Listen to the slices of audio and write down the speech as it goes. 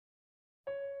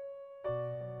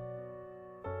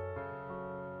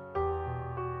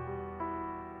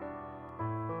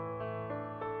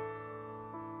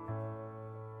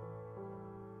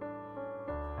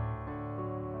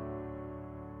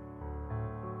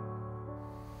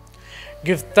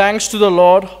Give thanks to the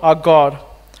Lord our God,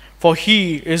 for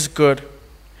he is good.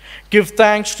 Give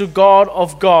thanks to God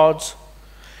of gods.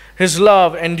 His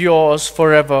love endures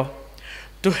forever.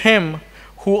 To him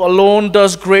who alone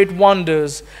does great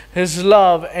wonders, his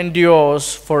love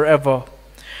endures forever.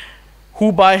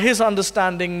 Who by his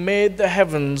understanding made the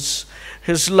heavens,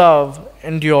 his love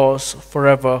endures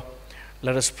forever.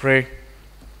 Let us pray.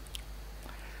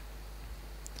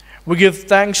 We give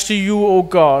thanks to you, O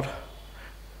God,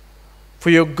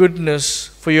 for your goodness,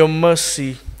 for your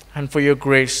mercy, and for your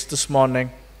grace this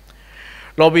morning.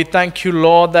 Lord, we thank you,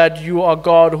 Lord, that you are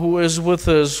God who is with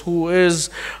us, who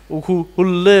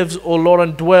lives, O Lord,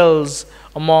 and dwells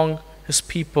among his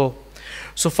people.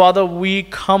 So, Father, we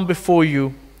come before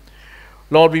you.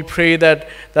 Lord, we pray that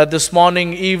this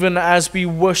morning, even as we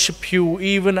worship you,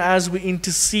 even as we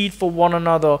intercede for one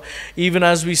another, even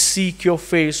as we seek your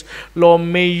face, Lord,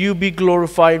 may you be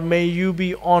glorified, may you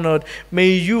be honored, may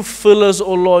you fill us,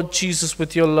 O Lord Jesus,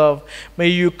 with your love. May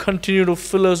you continue to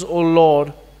fill us, O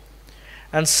Lord,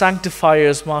 and sanctify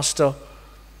us, Master,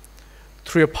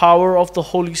 through your power of the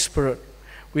Holy Spirit.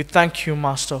 We thank you,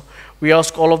 Master. We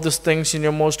ask all of these things in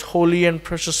your most holy and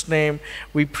precious name,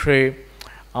 we pray.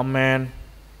 Amen.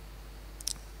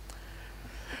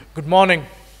 Good morning. I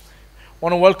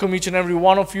want to welcome each and every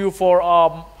one of you for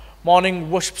our morning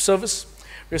worship service.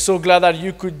 We're so glad that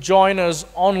you could join us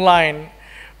online.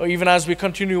 Even as we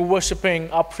continue worshiping,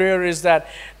 our prayer is that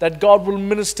God will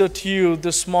minister to you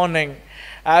this morning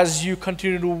as you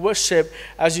continue to worship,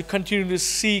 as you continue to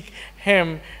seek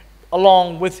him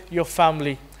along with your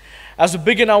family. As we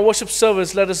begin our worship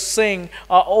service, let us sing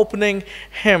our opening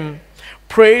hymn,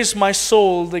 Praise My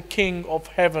Soul, the King of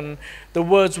Heaven. The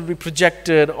words will be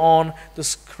projected on the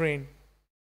screen.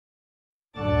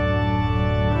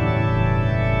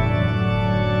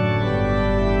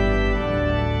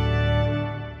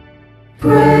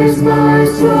 Praise my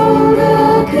soul,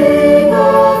 the King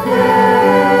of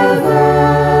Heaven.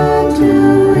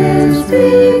 To his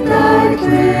feet thy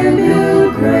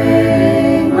tribute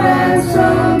bring.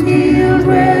 Ransomed, healed,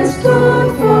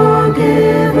 restored,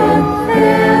 forgiven.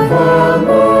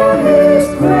 Evermore his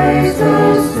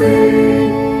praises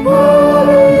sing.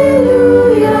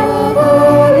 Hallelujah,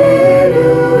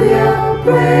 hallelujah.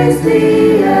 Praise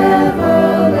the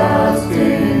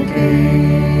everlasting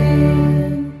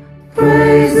King.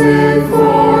 Praise him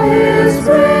for his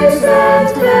grace and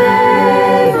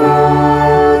favor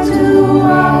to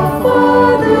our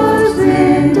fathers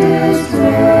in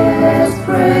distress.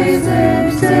 Praise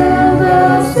him still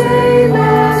the same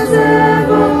as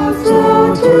ever,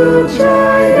 slow to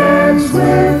chide and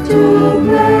swift to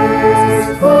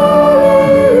bless.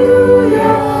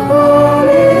 Hallelujah,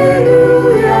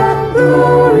 hallelujah,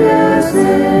 glorious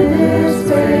in his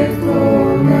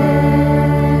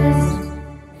faithfulness.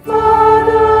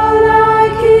 Father,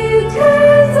 like he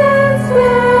tends and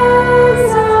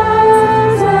spares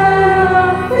us, and a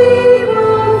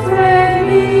feeble friend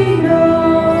he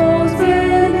knows.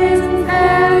 In his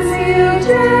hands he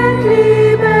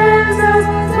gently bears us,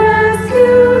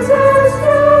 rescues us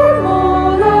from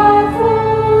all our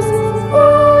foes.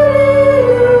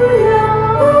 Hallelujah,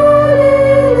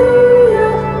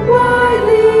 hallelujah,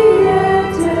 widely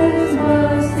yet his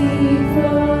mercy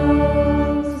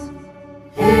flows.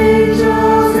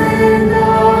 Angels in the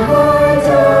height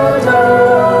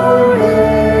adore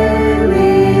him, we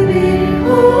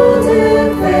behold him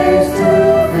face to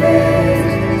face.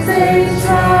 Saints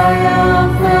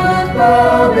triumphant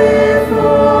bow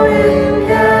before him,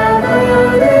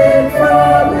 gathered in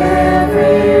from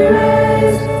every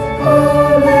race.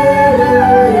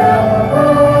 Hallelujah,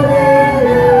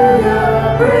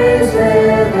 hallelujah, praise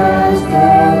with us the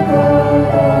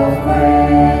God of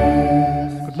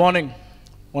grace. Good morning. I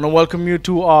want to welcome you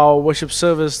to our worship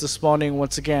service this morning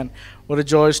once again. What a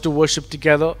joy it is to worship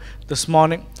together this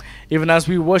morning. Even as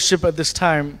we worship at this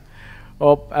time,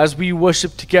 or as we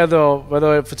worship together,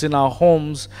 whether if it's in our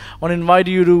homes, I want to invite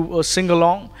you to sing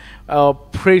along,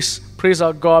 praise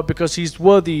our God, because he's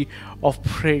worthy of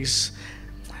praise.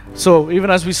 So even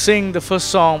as we sing the first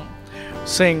song,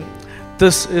 sing,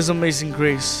 This is Amazing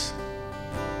Grace.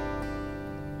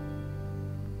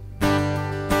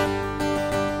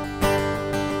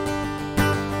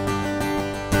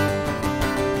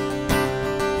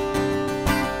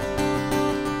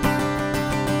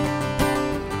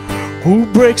 Who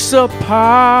breaks the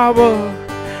power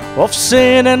of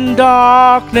sin and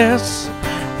darkness,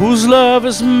 whose love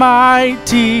is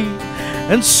mighty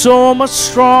and so much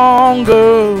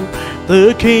stronger,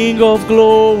 the King of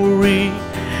glory,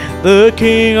 the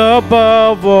King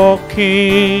above all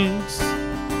kings.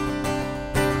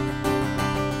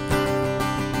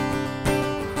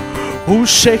 who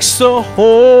shakes the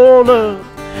whole earth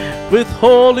with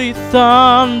holy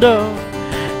thunder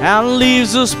and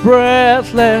leaves us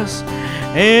breathless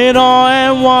in awe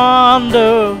and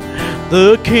wonder.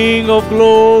 The King of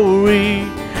glory,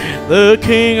 the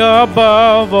King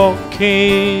above all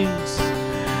kings.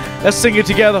 Let's sing it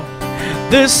together.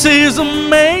 This is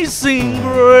amazing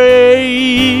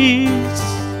grace.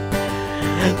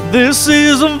 This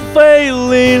is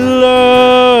unfailing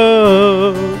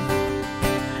love,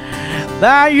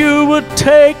 that you would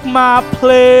take my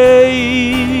place,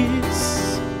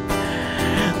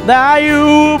 that you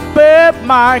would bear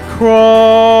my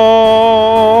cross.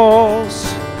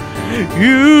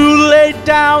 You laid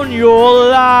down your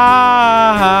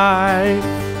life,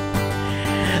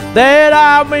 that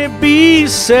I may be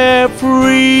set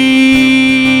free.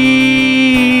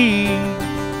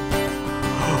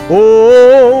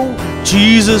 Oh,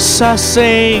 Jesus, I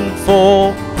sing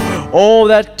for all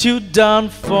that you've done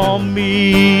for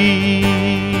me.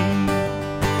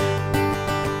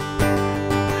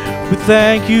 We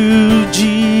thank you,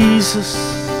 Jesus,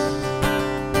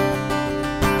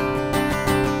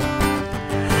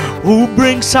 who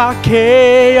brings our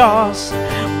chaos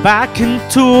back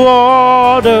into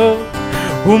order,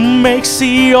 who makes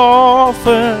the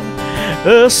orphan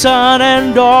a son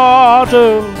and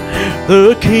daughter.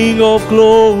 The King of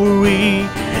glory,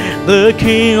 the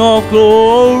King of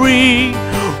glory,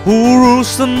 who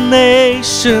rules the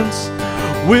nations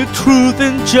with truth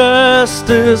and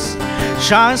justice,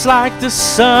 shines like the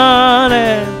sun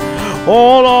and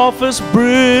all of his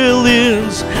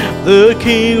brilliance. The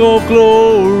King of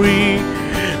glory,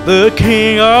 the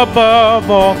King above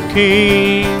all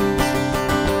kings.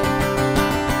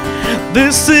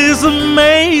 This is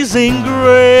amazing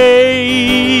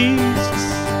grace.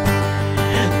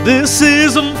 This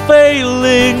is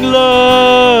unfailing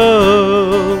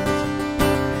love,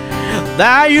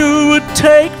 that you would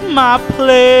take my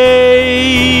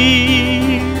place,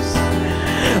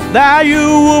 that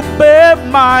you would bear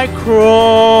my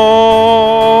cross.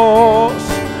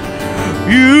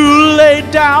 You laid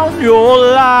down your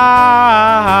life,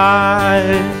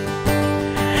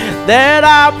 that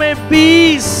I may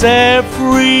be set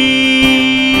free.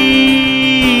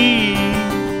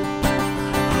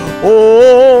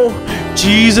 Oh,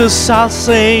 Jesus, I'll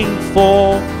sing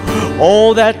for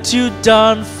all that you've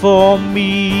done for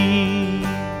me.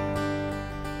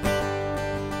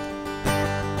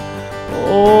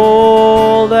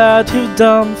 All that you've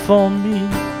done for me.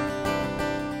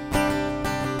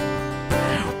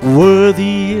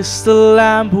 Worthy is the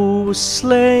Lamb who was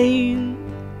slain.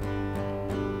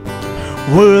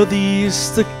 Worthy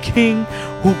is the King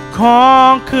who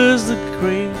conquers the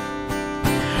grave.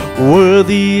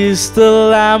 Worthy is the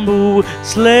Lamb who was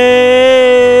slain.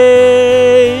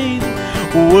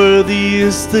 Worthy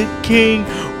is the King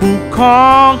who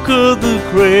conquered the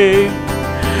grave.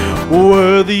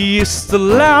 Worthy is the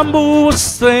Lamb who was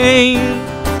slain.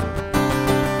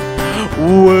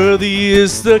 Worthy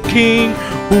is the King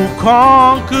who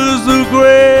conquers the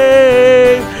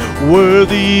grave.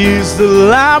 Worthy is the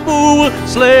Lamb who was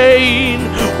slain.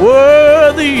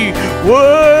 Worthy,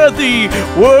 worthy,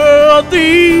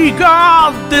 worthy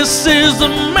God. This is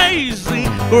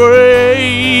amazing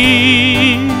grace.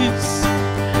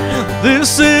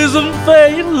 This is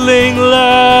unfailing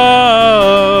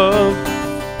love,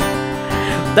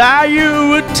 that you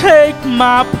would take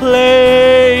my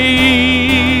place,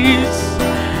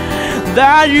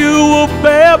 that you will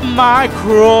bear my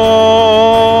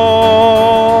cross.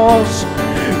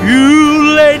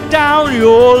 You laid down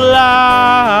your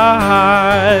life,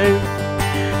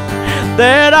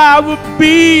 that I would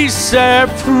be set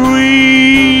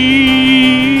free.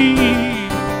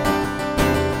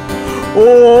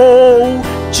 Oh,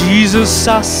 Jesus,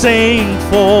 I sing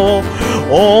for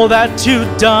all that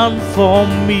you've done for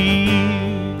me.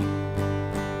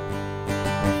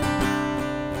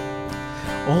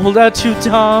 All that you've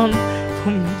done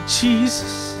for me,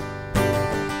 Jesus.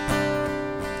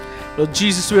 Lord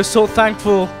Jesus, we are so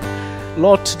thankful,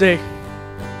 Lord, today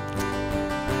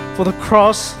for the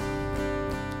cross.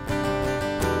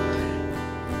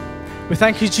 We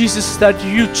thank you, Jesus, that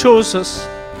you chose us,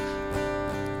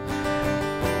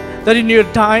 that in your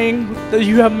dying, that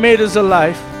you have made us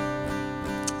alive.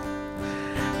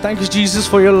 Thank you, Jesus,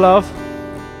 for your love.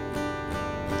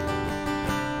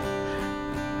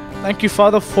 Thank you,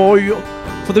 Father, for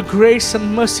the grace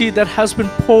and mercy that has been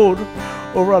poured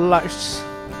over our lives.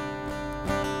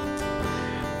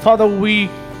 Father, we,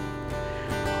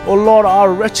 oh Lord,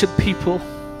 are wretched people.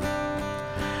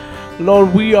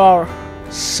 Lord, we are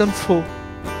sinful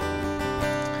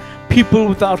people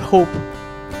without hope.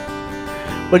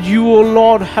 But you, oh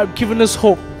Lord, have given us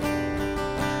hope.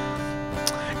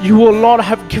 You, O Lord,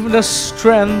 have given us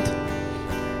strength.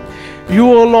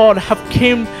 You, O Lord,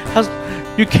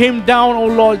 you came down, O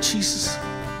Lord Jesus,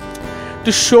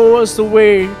 to show us the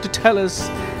way, to tell us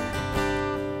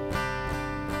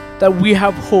that we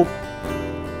have hope.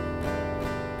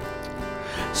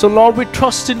 So Lord, we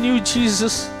trust in you,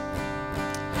 Jesus.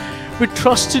 We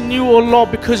trust in you, O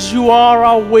Lord, because you are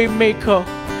our way maker.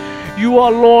 You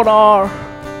are, Lord,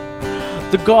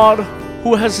 the God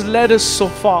who has led us so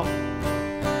far.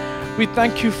 We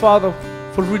thank you, Father,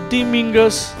 for redeeming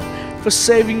us, for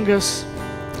saving us.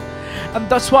 And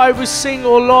that's why we sing,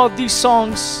 O Lord, these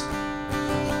songs.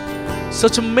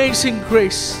 Such amazing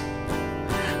grace,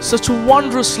 such a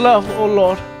wondrous love, O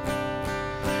Lord.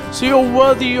 So you're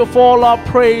worthy of all our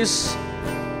praise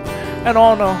and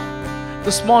honor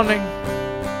this morning.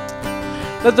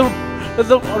 Let the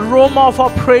aroma of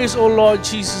our praise, O Lord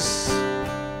Jesus,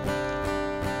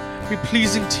 be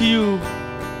pleasing to you.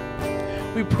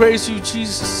 We praise you,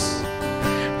 Jesus.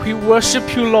 We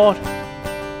worship you, Lord.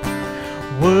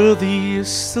 Worthy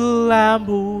is the Lamb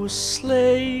who was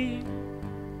slain.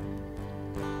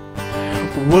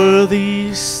 Worthy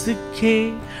is the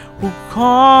King who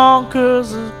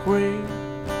conquers the grave.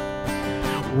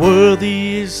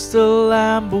 Worthy is the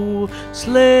Lamb who was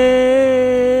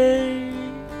slain.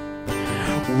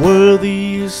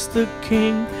 Worthy is the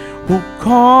King who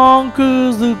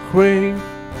conquers the grave.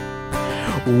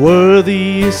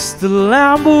 Worthy is the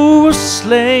Lamb who was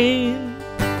slain.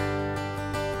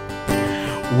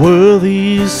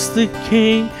 Worthy is the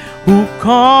King who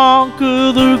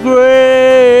conquered the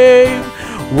grave.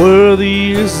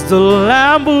 Worthy is the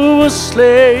Lamb who was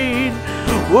slain.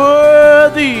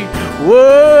 Worthy,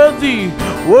 worthy,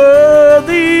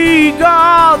 worthy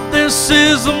God, this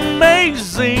is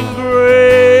amazing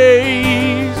grace.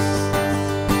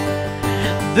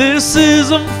 This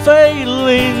is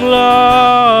unfailing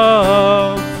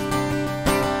love,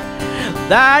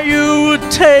 that you would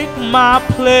take my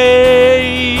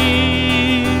place,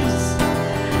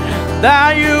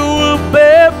 that you will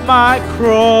bear my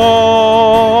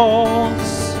cross.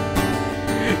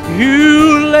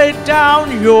 You laid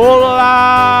down your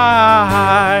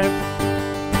life,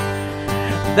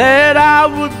 that I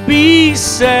would be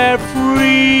set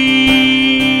free.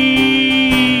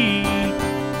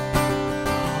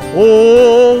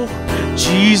 Oh,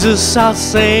 Jesus, I'll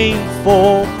sing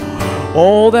for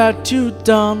all that you've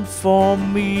done for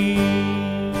me.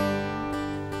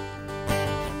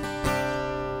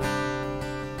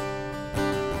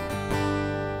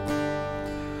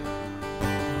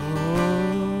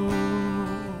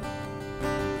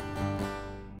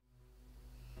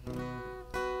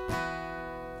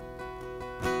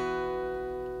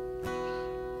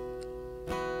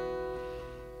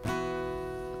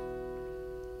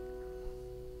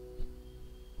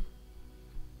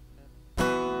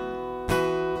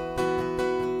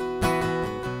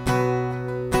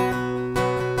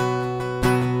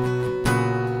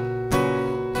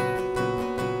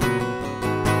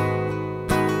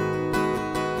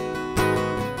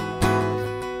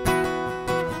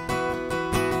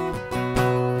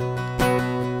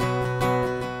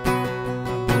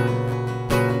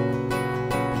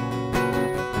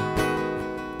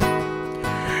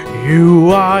 You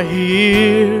are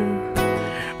here,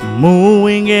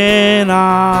 moving in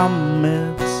our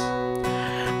midst.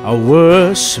 I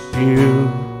worship you,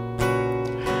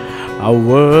 I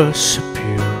worship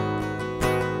you.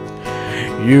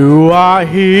 You are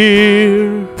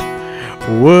here,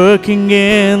 working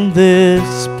in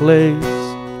this place.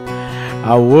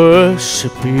 I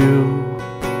worship you,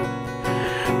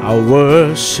 I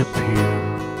worship you.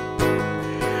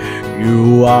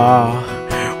 You are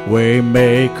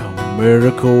Waymaker,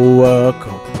 miracle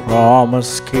worker,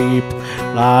 promise keep,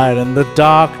 light in the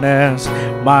darkness.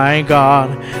 My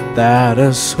God, that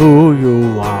is who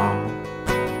you are.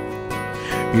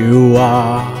 You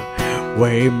are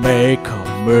Waymaker,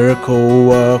 miracle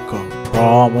worker,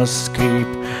 promise keep,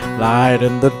 light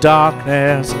in the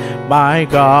darkness. My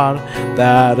God,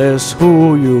 that is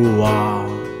who you are.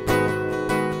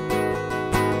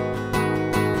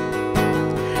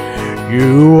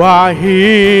 You are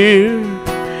here,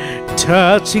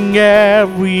 touching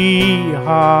every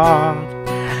heart.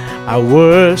 I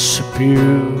worship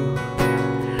you,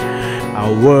 I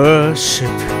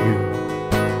worship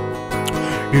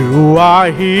you. You are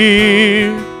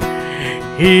here,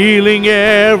 healing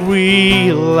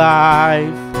every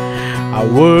life. I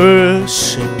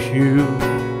worship you,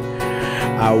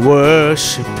 I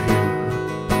worship you.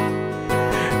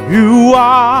 You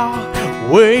are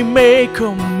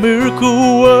Waymaker,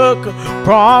 miracle worker,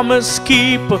 promise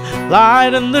keeper,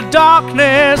 light in the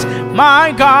darkness.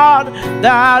 My God,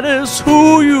 that is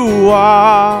who you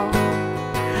are.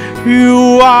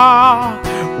 You are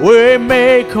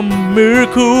Waymaker,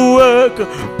 miracle worker,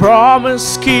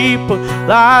 promise keeper,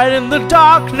 light in the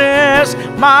darkness.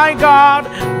 My God,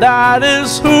 that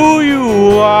is who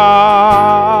you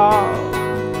are.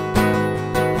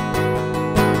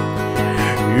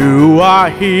 You are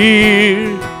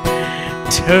here,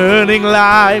 turning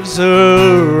lives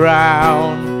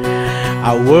around.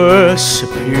 I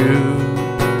worship you.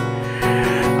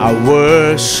 I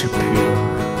worship you.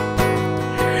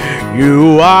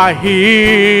 You are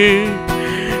here,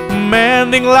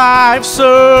 mending lives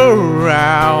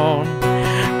around.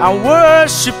 I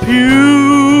worship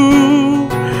you.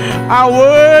 I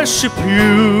worship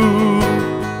you.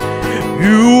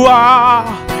 You are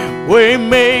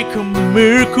Waymaker,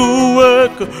 miracle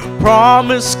worker,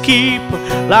 promise keeper,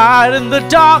 light in the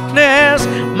darkness.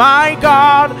 My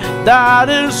God, that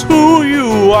is who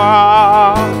you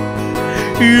are.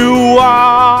 You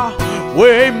are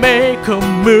Waymaker,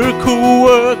 miracle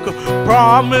worker,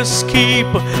 promise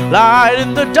keeper, light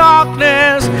in the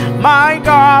darkness. My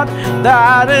God,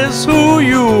 that is who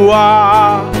you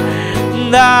are.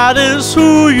 That is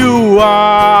who you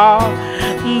are.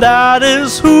 That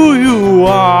is who you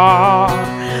are.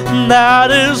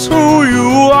 That is who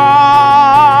you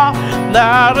are.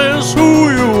 That is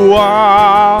who you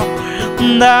are.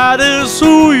 That is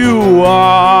who you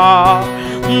are.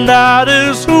 That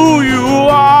is who you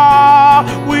are.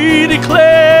 We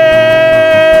declare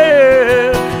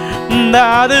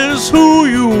that is who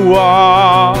you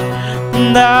are.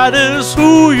 That is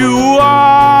who you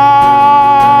are.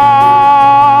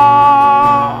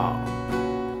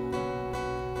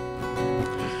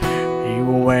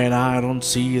 Even when I don't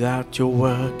see that you're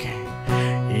working,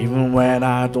 even when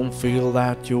I don't feel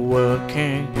that you're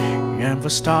working, you never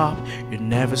stop working. You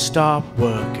never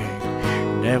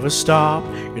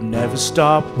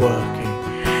stop working.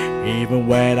 Even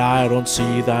when I don't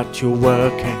see that you're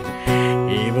working,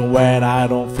 even when I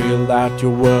don't feel that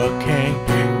you're working,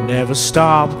 you never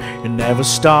stop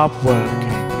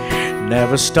working. You never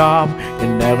stop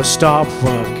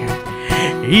working.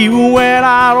 Even when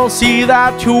I don't see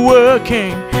that you're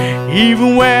working,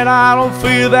 even when I don't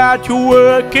feel that you're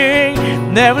working,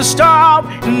 never stop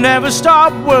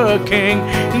working.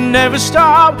 Never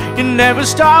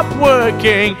stop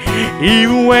working.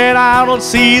 Even when I don't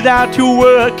see that you're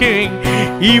working,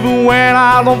 even when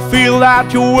I don't feel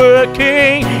that you're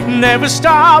working, never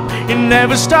stop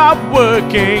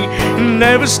working.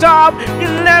 Never stop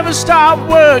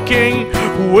working.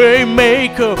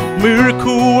 Waymaker,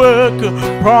 miracle worker,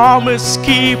 promise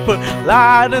keeper,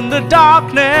 light in the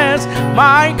darkness.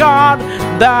 My God,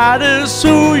 that is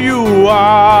who you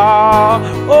are.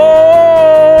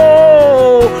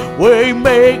 Oh,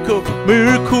 Waymaker,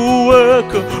 miracle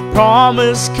worker,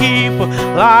 promise keeper,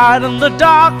 light in the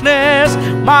darkness.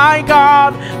 My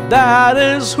God, that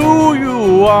is who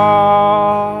you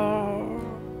are.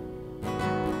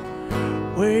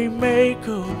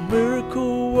 Waymaker,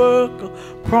 miracle worker,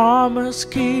 promise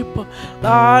keeper,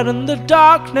 light in the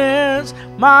darkness.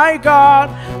 My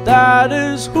God, that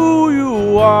is who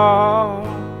you are.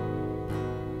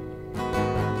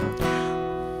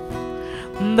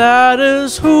 That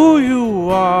is who you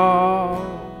are.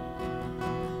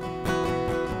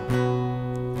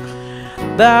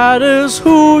 That is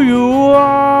who you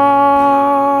are.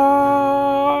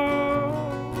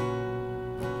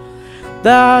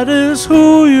 That is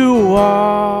who you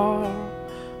are.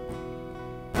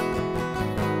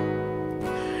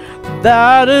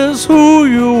 That is who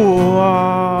you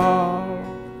are.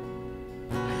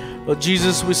 Lord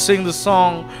Jesus, we sing the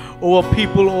song over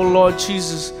people, oh Lord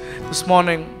Jesus, this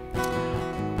morning,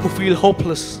 who feel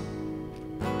hopeless,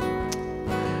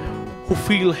 who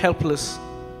feel helpless.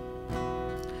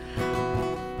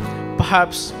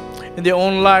 Perhaps in their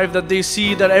own life that they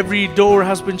see that every door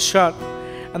has been shut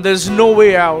and there's no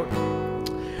way out.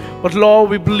 But Lord,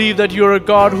 we believe that you're a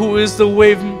God who is the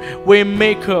way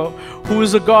maker, who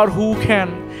is a God who can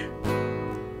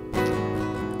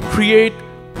create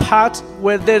paths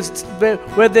where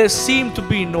there seem to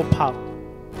be no path.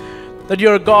 That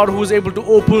you're a God who is able to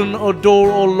open a door,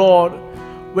 oh Lord,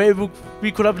 where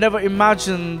we could have never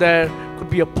imagined there could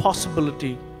be a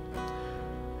possibility.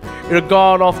 You're a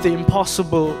God of the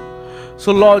impossible.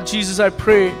 So Lord Jesus, I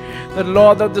pray that,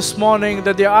 Lord, that this morning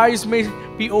that their eyes may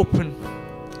be open,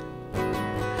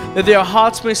 that their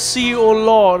hearts may see, oh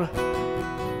Lord,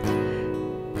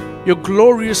 your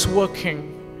glorious working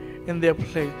in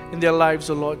their lives,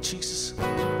 oh Lord Jesus.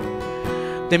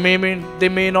 They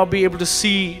may not be able to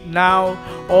see now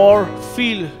or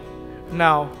feel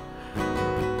now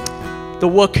the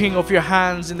working of your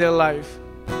hands in their life.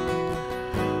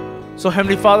 So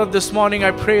Heavenly Father, this morning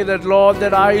I pray that, Lord,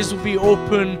 that eyes will be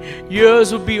open,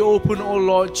 ears will be open, oh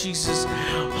Lord Jesus.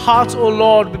 Hearts, oh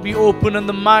Lord, will be open, and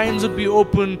the minds will be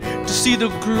open to see the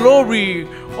glory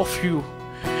of you.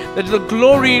 That the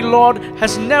glory, Lord,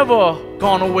 has never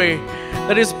gone away,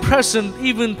 that is present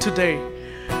even today.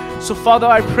 So Father,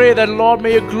 I pray that, Lord,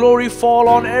 may your glory fall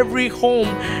on every home,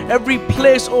 every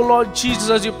place, oh Lord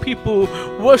Jesus, as your people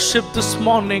worship this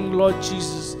morning, Lord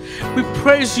Jesus. We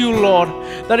praise you, Lord,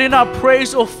 that in our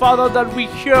praise, oh Father, that we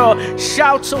hear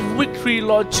shouts of victory,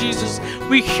 Lord Jesus.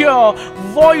 We hear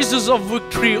voices of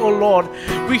victory, oh Lord.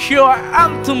 We hear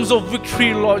anthems of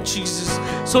victory, Lord Jesus.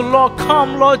 So Lord,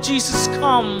 come, Lord Jesus,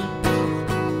 come.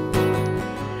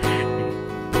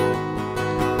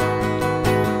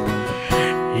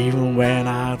 Even when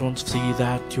I don't see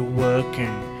that you're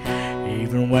working,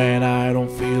 even when I don't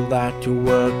feel that you're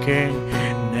working,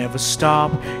 never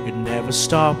stop, you never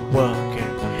stop working.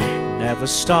 Never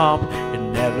stop, you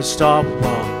never stop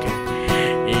working.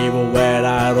 Even when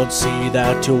I don't see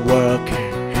that you're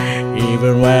working,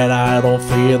 even when I don't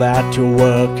feel that you're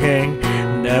working,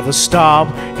 never stop,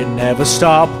 you never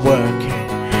stop working.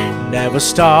 Never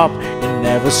stop, you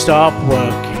never stop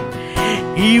working.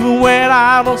 Even when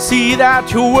I don't see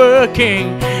that you're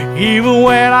working, even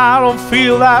when I don't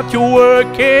feel that you're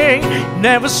working,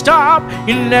 never stop,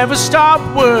 you never stop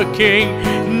working.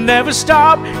 Never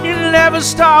stop, you never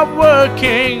stop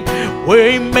working.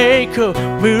 Waymaker,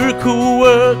 miracle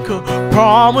worker,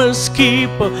 promise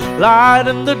keeper, light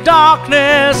in the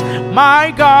darkness.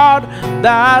 My God,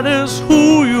 that is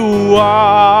who you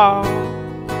are.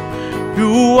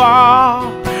 You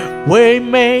are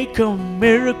Waymaker,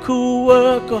 miracle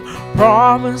worker,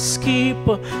 promise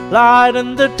keeper, light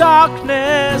in the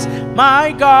darkness.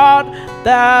 My God,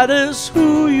 that is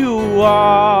who you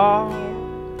are.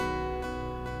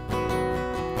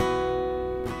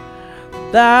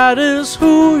 That is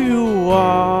who you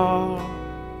are.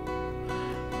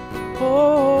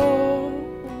 Oh,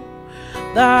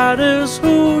 that is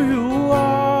who you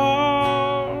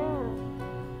are.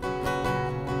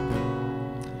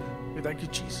 We thank you,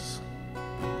 Jesus.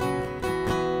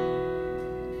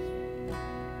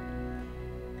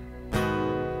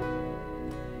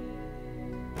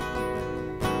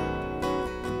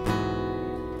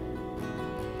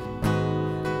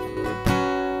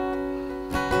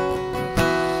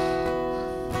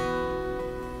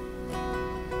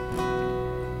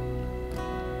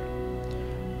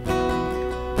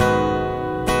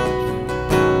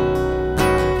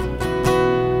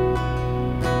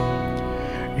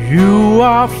 You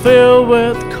are filled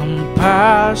with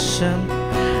compassion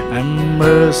and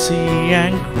mercy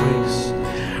and grace,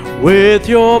 with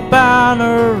your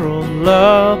banner of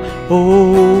love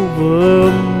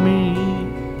over me.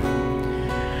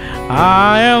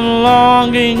 I am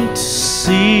longing to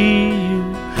see you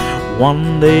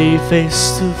one day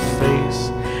face to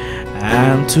face,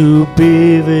 and to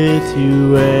be with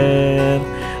you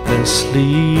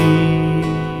endlessly.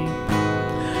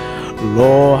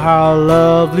 Lord, how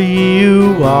lovely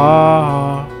you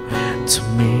are to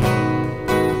me.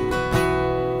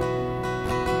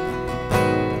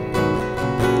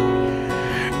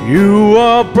 You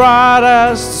are bright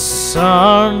as the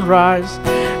sunrise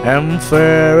and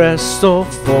fair as the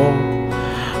fall.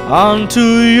 Unto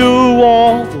you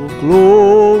all the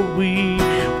glory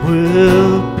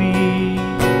will be.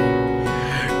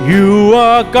 You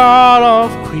are God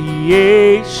of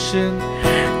creation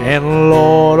and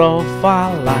Lord of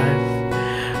our life.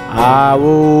 I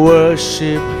will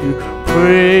worship you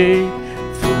gratefully.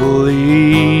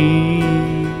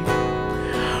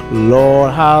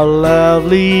 Lord, how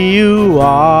lovely you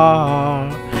are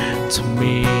to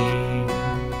me.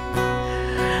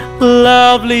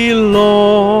 Lovely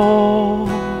Lord,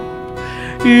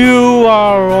 you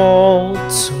are all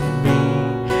to me.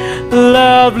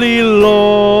 Lovely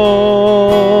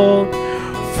Lord,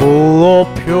 full of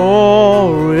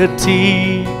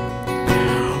purity,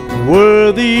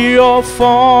 worthy of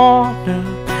honor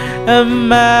and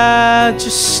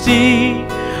majesty.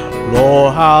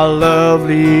 Lord, how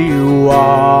lovely you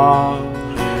are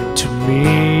to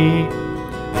me.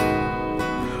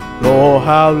 Lord,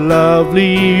 how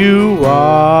lovely you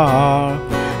are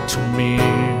to me.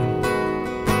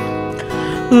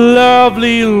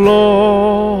 Lovely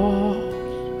Lord,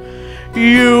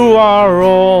 you are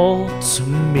all to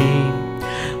me.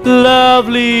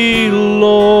 Lovely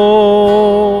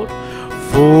Lord,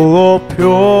 full of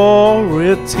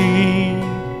purity,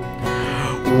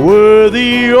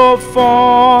 worthy of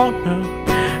honor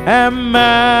and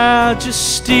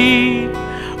majesty.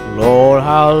 Lord,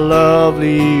 how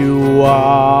lovely you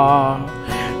are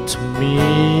to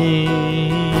me.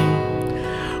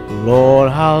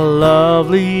 Lord, how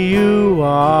lovely you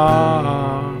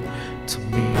are to me.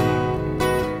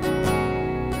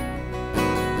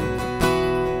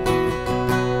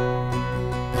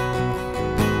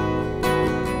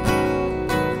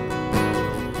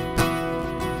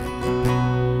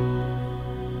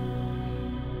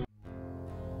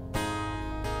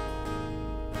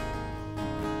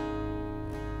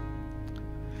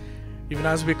 Even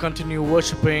as we continue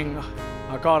worshiping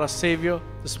our God, our Savior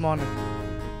this morning,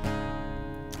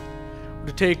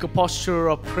 to take a posture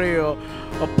of prayer,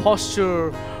 a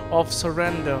posture of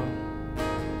surrender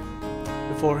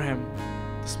before Him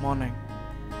this morning.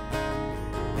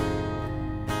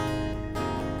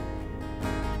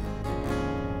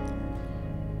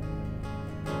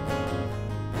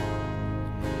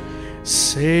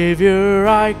 Savior,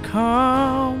 I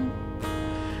come,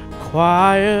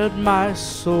 quiet my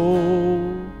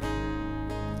soul.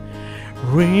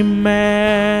 Remember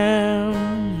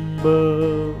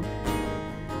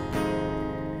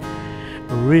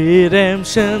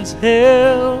redemption's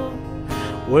hill,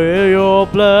 where your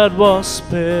blood was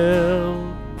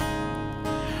spilled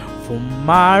for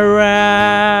my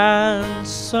ransom.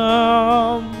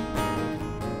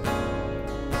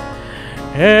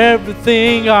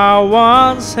 Everything I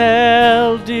once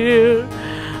held dear,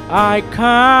 I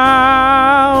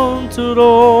counted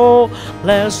all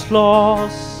as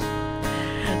lost.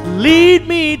 Lead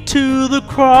me to the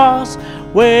cross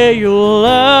where your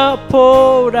love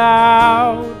poured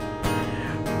out.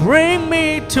 Bring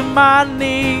me to my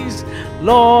knees,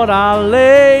 Lord, I'll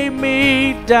lay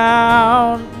me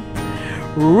down.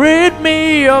 Rid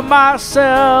me of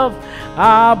myself,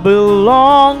 I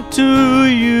belong to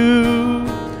you.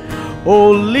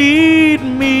 Oh, lead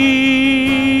me,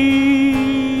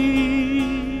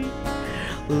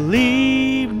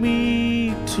 lead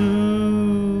me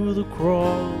to the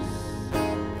cross.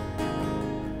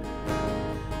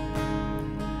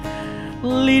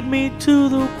 Lead me to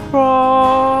the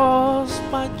cross,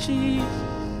 my Jesus.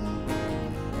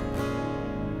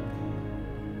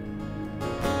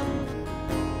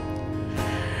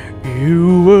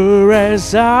 You were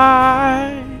as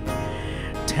I,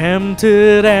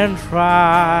 tempted and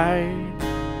tried.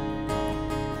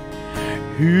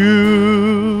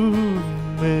 Human,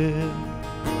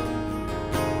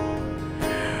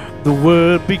 the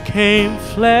Word became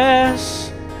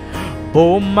flesh,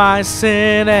 bore my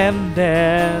sin and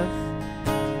death.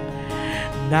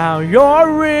 Now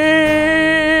you're risen.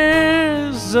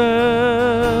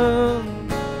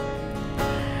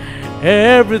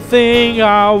 Everything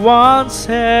I once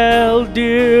held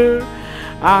dear,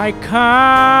 I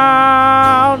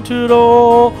counted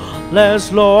all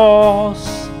as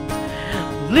lost.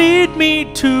 Lead me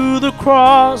to the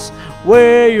cross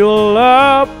where your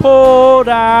love poured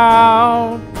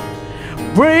out.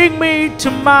 Bring me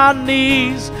to my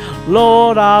knees,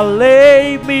 Lord, I'll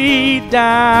lay me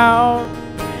down.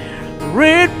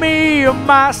 Rid me of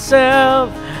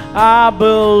myself, I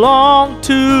belong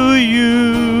to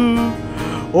you.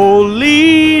 Oh,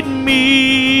 lead me,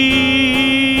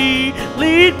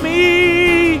 lead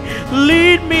me,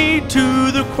 lead me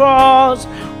to the cross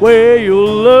where your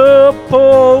love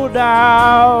poured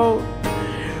out.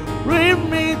 Bring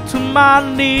me to my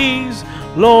knees,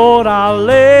 Lord, I'll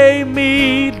lay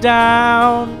me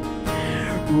down.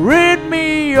 Rid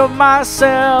me of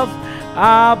myself,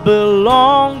 I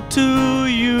belong to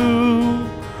you.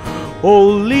 Oh,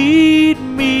 lead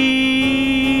me,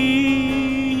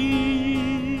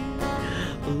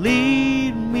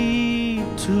 lead me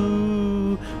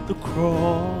to the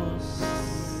cross.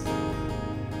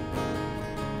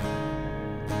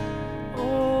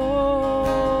 Oh,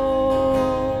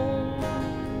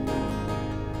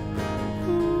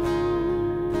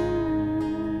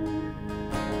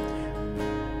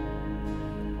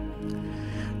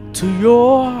 to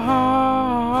your heart,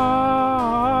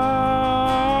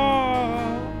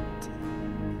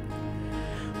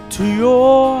 to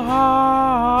your heart.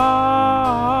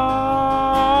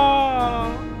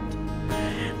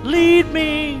 Lead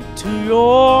me to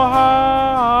your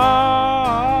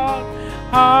heart,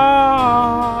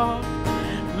 heart.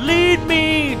 Lead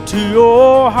me to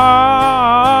your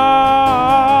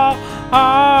heart,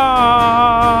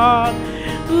 heart.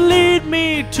 Lead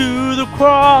me to the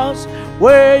cross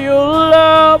where your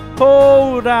love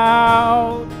poured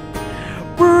out.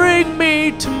 Bring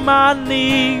me to my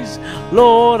knees,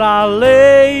 Lord, I'll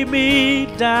lay me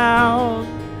down.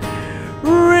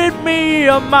 Rid me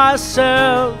of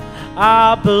myself,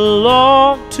 I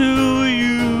belong to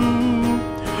you.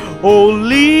 Oh,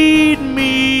 lead me,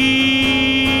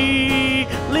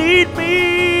 lead me,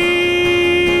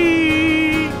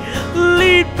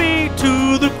 lead me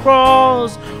to the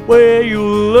cross where your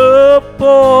love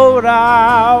poured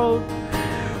out.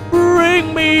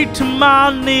 Bring me to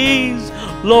my knees,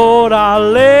 Lord, I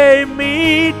lay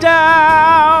me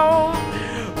down.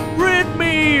 Rid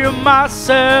me of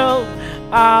myself,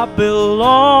 I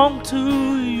belong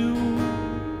to you.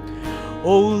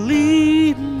 Oh,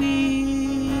 lead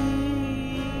me,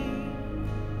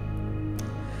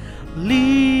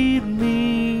 lead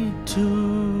me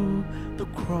to the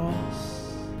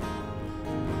cross.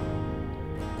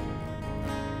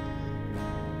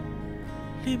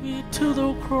 Lead me to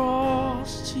the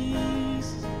cross,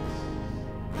 Jesus.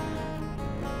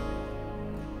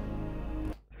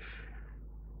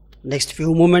 Next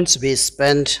few moments we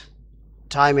spend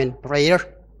time in prayer,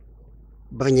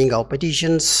 bringing our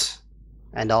petitions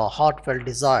and our heartfelt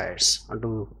desires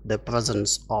unto the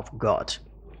presence of God.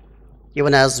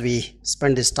 Even as we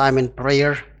spend this time in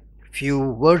prayer, few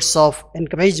words of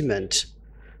encouragement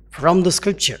from the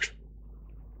scripture.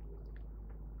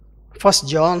 1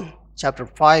 John chapter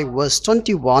 5 verse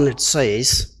 21, it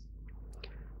says,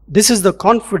 "This is the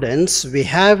confidence we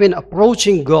have in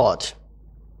approaching God,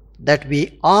 that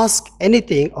we ask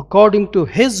anything according to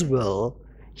His will,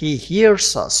 He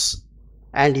hears us.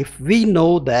 And if we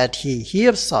know that He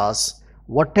hears us,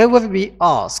 whatever we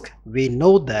ask, we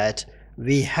know that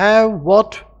we have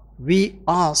what we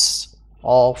ask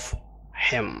of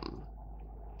Him."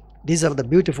 These are the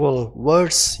beautiful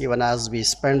words even as we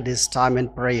spend this time in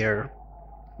prayer.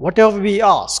 Whatever we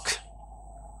ask,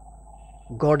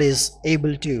 God is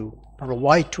able to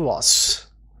provide to us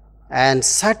and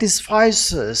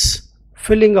satisfies us,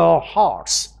 filling our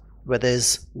hearts with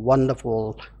His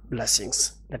wonderful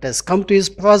blessings. Let us come to His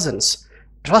presence,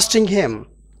 trusting Him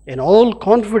in all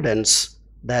confidence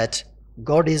that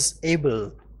God is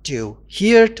able to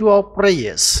hear to our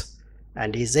prayers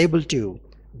and He is able to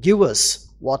give us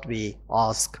what we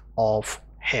ask of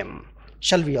Him.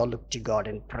 Shall we all look to God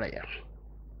in prayer?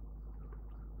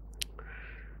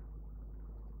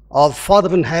 Our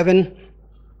Father in heaven,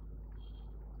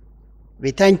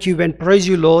 we thank you and praise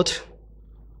you, Lord,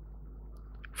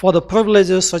 for the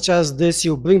privileges such as this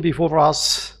you bring before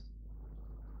us,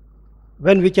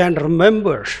 when we can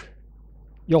remember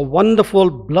your wonderful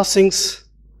blessings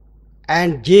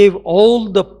and give all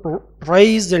the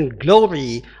praise and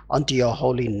glory unto your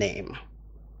holy name.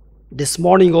 This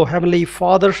morning, O Heavenly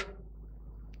Father,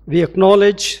 we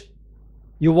acknowledge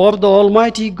you are the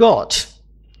Almighty God,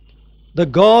 the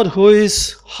God who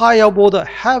is high above the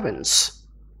heavens.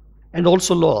 And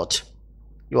also, Lord,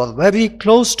 you are very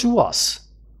close to us,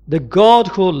 the God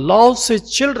who loves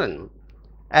His children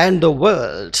and the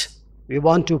world. We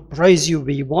want to praise you.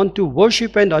 We want to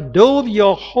worship and adore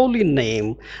your holy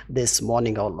name this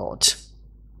morning, O Lord.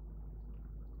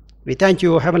 We thank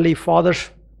you, Heavenly Father,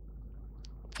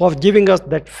 for giving us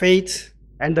that faith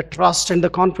and the trust and the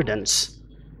confidence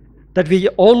that we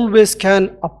always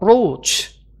can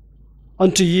approach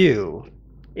unto you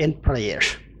in prayer.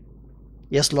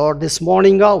 Yes, Lord, this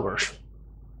morning hour,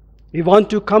 we want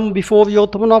to come before your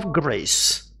throne of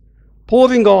grace,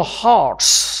 pouring our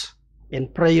hearts in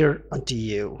prayer unto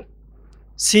you,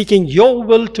 seeking your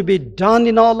will to be done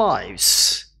in our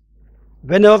lives.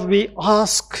 Whenever we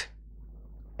ask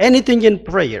anything in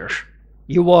prayer,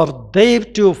 you are there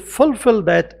to fulfill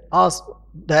that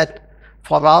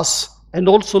for us. And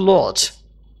also, Lord,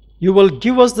 you will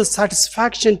give us the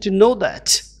satisfaction to know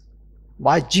that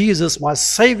my Jesus, my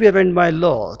Savior and my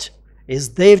Lord, is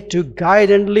there to guide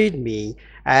and lead me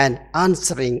and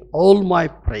answering all my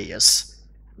prayers.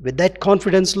 With that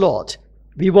confidence, Lord,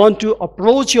 we want to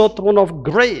approach your throne of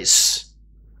grace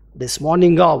this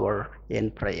morning hour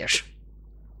in prayer.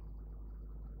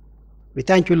 We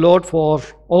thank you, Lord, for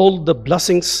all the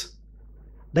blessings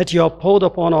that you have poured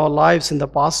upon our lives in the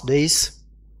past days.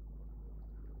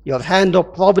 Your hand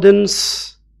of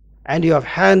providence and your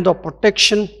hand of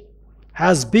protection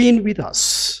has been with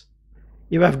us.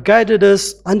 You have guided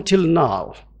us until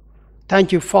now.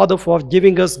 Thank you, Father, for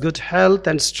giving us good health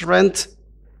and strength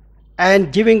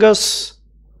and giving us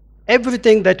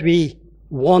everything that we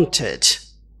wanted.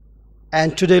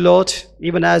 And today, Lord,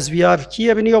 even as we are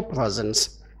here in your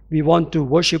presence, we want to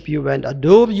worship you and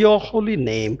adore your holy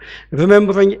name,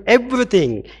 remembering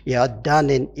everything you have done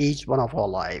in each one of our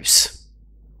lives.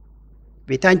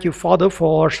 We thank you, Father,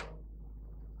 for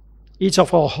each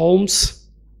of our homes.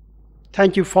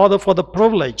 Thank you, Father, for the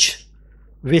privilege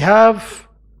we have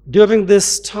during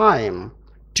this time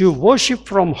to worship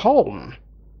from home.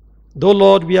 Though,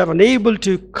 Lord, we are unable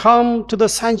to come to the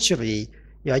sanctuary,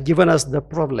 you have given us the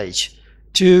privilege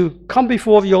to come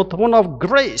before your throne of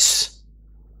grace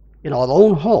in our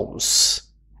own homes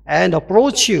and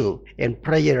approach you in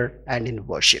prayer and in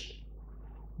worship.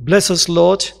 Bless us,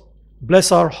 Lord.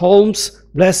 Bless our homes.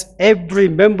 Bless every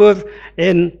member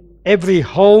in every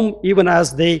home, even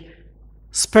as they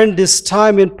spend this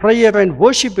time in prayer and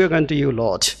worshiping unto you,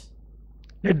 Lord.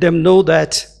 Let them know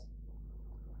that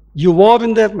you are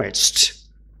in their midst.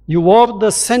 You are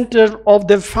the center of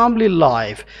their family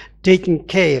life, taking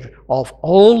care of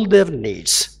all their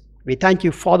needs. We thank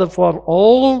you, Father, for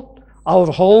all our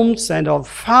homes and our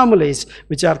families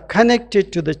which are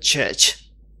connected to the church.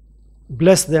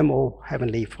 Bless them, O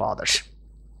Heavenly Father.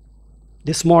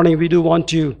 This morning we do want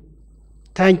to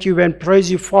thank you and praise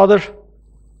you, Father,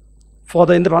 for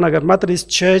the Indiranagar Methodist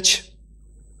Church.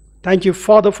 Thank you,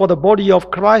 Father, for the body of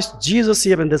Christ Jesus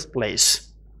here in this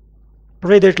place.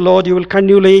 Pray that, Lord, you will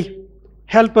continually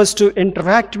help us to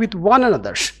interact with one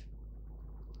another,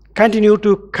 continue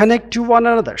to connect to one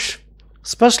another,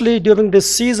 especially during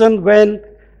this season when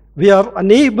we are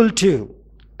unable to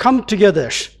come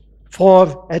together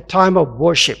for a time of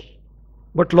worship.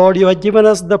 But Lord, you have given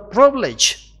us the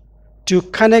privilege to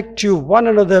connect to one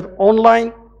another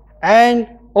online and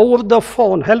over the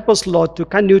phone. Help us, Lord, to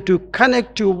continue to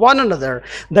connect to one another,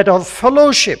 that our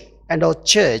fellowship and our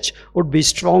church would be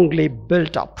strongly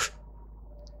built up.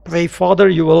 Pray, Father,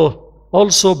 you will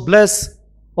also bless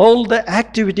all the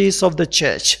activities of the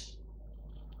church,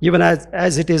 even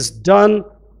as it is done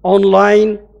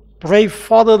online. Pray,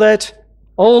 Father, that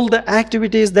all the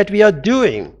activities that we are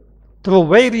doing through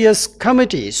various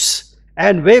committees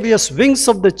and various wings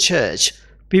of the church,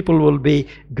 people will be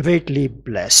greatly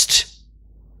blessed.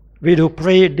 We do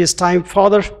pray at this time,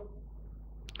 Father,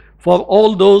 for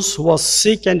all those who are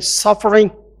sick and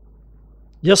suffering.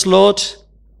 Yes, Lord,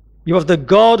 you are the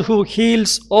God who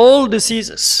heals all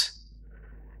diseases.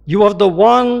 You are the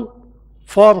one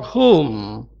for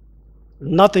whom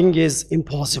nothing is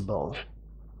impossible.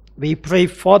 We pray,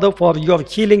 Father, for your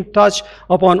healing touch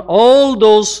upon all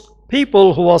those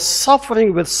people who are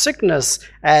suffering with sickness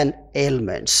and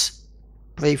ailments.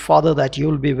 Pray, Father, that you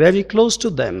will be very close to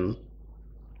them.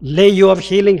 Lay your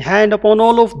healing hand upon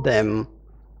all of them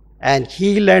and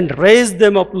heal and raise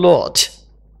them up, Lord,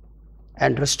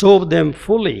 and restore them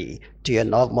fully to your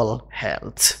normal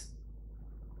health.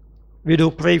 We do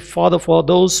pray, Father, for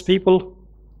those people,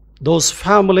 those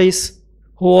families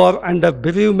who are under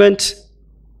bereavement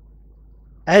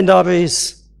and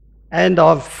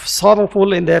are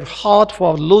sorrowful in their heart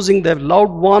for losing their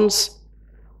loved ones.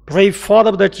 Pray,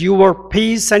 Father, that your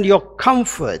peace and your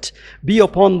comfort be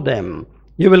upon them.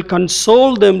 You will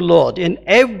console them, Lord, in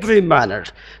every manner.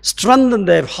 Strengthen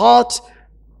their heart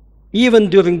even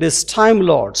during this time,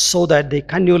 Lord, so that they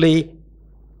continually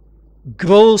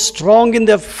grow strong in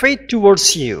their faith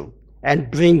towards you and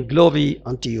bring glory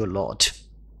unto you, Lord.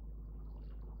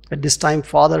 At this time,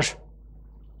 Father,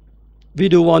 we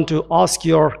do want to ask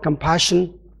your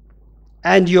compassion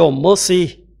and your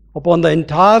mercy upon the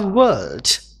entire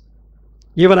world,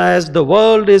 even as the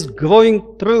world is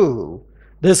going through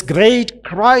this great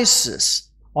crisis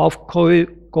of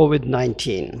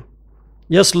COVID-19.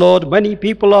 Yes, Lord, many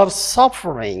people are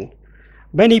suffering.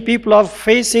 Many people are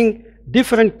facing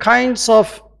different kinds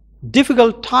of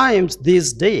difficult times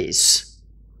these days.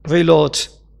 Pray, Lord,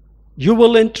 you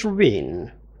will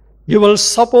intervene. You will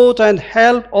support and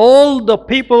help all the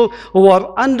people who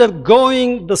are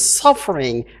undergoing the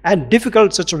suffering and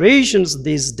difficult situations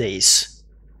these days.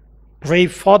 Pray,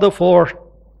 Father, for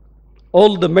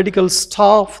all the medical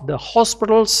staff, the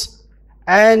hospitals,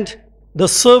 and the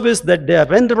service that they are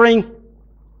rendering,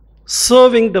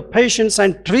 serving the patients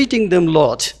and treating them,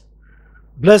 Lord.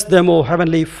 Bless them, O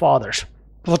Heavenly Father.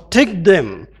 Protect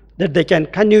them, that they can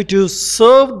continue to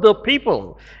serve the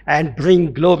people and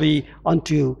bring glory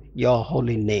unto your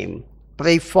holy name.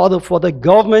 Pray, Father, for the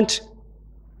government.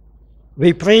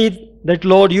 We pray that,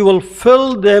 Lord, you will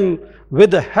fill them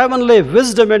with the heavenly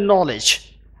wisdom and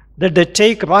knowledge, that they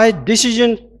take right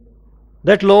decision,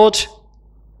 that, Lord,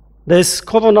 this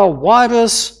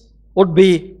coronavirus would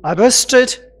be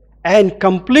arrested and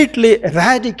completely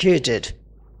eradicated.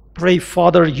 Pray,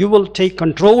 Father, you will take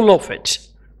control of it,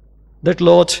 that,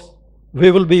 Lord, we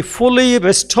will be fully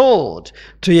restored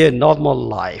to a normal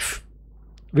life.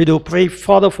 We do pray,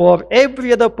 Father, for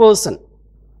every other person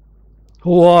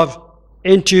who are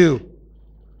in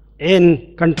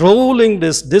controlling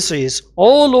this disease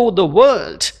all over the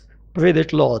world. Pray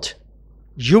that, Lord,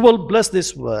 you will bless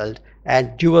this world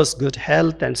and give us good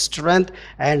health and strength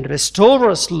and restore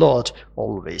us, Lord,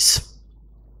 always.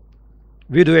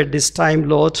 We do at this time,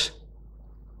 Lord,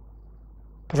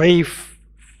 pray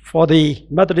for the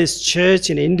Methodist Church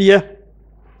in India.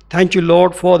 Thank you,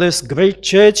 Lord, for this great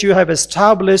church you have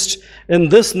established in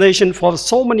this nation for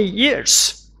so many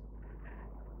years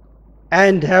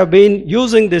and have been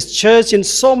using this church in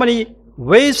so many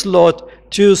ways, Lord,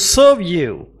 to serve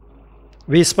you.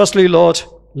 We especially, Lord,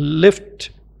 lift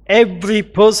every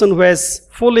person who has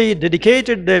fully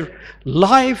dedicated their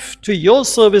life to your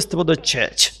service through the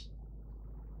church.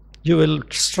 You will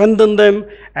strengthen them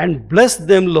and bless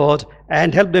them, Lord,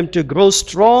 and help them to grow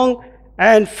strong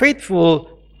and faithful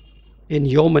in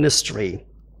your ministry.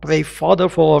 Pray, Father,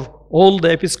 for all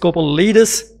the episcopal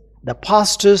leaders, the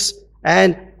pastors,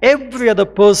 and every other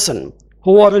person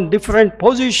who are in different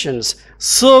positions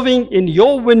serving in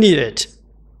your vineyard.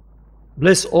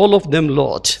 Bless all of them,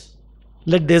 Lord.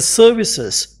 Let their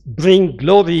services bring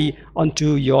glory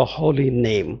unto your holy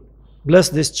name. Bless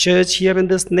this church here in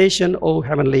this nation, O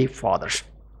Heavenly Father.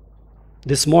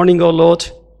 This morning, O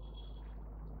Lord,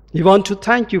 we want to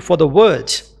thank you for the word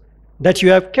that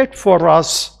you have kept for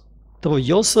us through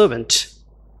your servant.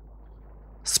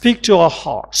 Speak to our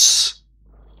hearts.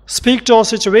 Speak to our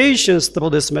situations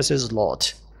through this message,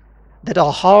 Lord, that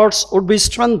our hearts would be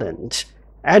strengthened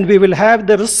and we will have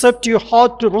the receptive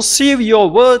heart to receive your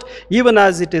word even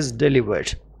as it is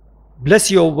delivered.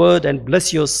 Bless your word and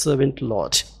bless your servant,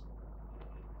 Lord.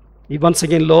 We once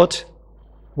again, Lord,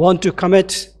 want to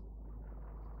commit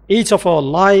each of our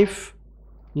lives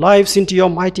into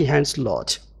your mighty hands,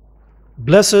 Lord.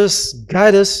 Bless us,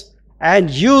 guide us, and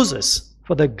use us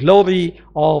for the glory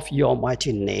of your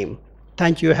mighty name.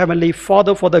 Thank you, Heavenly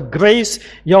Father, for the grace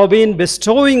you have been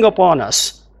bestowing upon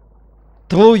us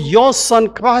through your Son,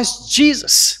 Christ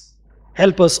Jesus.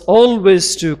 Help us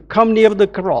always to come near the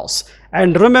cross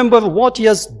and remember what he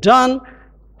has done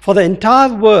for the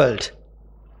entire world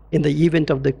in the event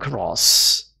of the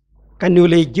cross.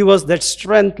 Continually give us that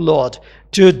strength, Lord,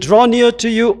 to draw near to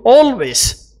you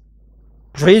always,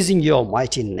 praising your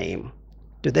mighty name.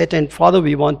 To that end, Father,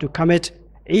 we want to commit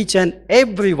each and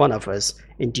every one of us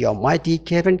into your mighty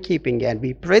care and keeping, and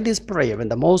we pray this prayer in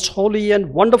the most holy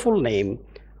and wonderful name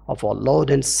of our Lord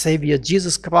and Savior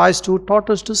Jesus Christ, who taught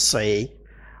us to say,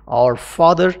 Our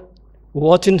Father, who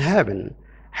art in heaven,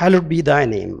 hallowed be thy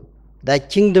name. Thy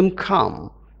kingdom come,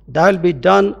 thy will be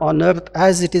done on earth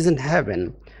as it is in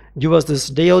heaven. Give us this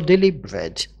day our daily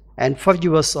bread, and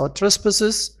forgive us our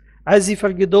trespasses, as we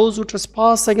forgive those who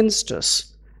trespass against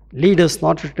us. Lead us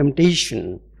not into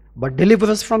temptation, but deliver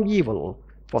us from evil.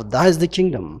 For thy is the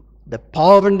kingdom, the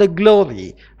power, and the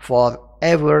glory,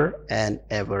 forever and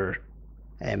ever.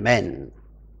 Amen.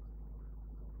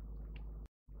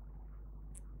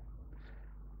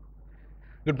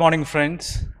 Good morning,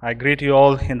 friends. I greet you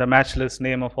all in the matchless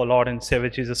name of our Lord and Savior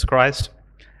Jesus Christ.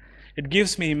 It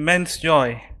gives me immense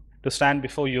joy to stand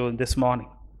before you this morning.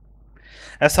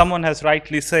 As someone has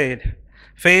rightly said,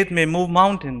 faith may move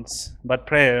mountains, but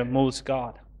prayer moves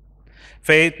God.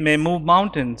 Faith may move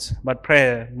mountains, but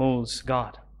prayer moves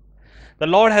God. The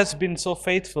Lord has been so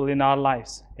faithful in our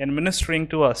lives in ministering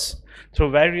to us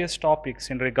through various topics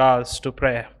in regards to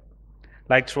prayer.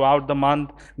 Like throughout the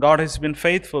month, God has been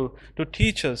faithful to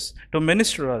teach us, to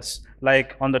minister us,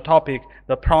 like on the topic,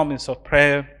 the promise of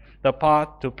prayer, the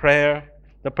path to prayer,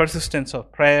 the persistence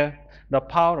of prayer, the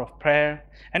power of prayer.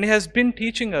 And He has been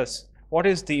teaching us what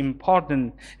is the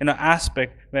important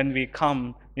aspect when we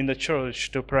come in the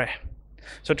church to pray.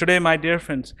 So today, my dear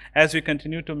friends, as we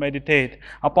continue to meditate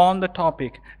upon the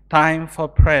topic, time for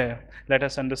prayer, let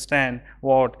us understand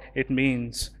what it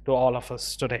means to all of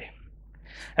us today.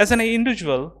 As an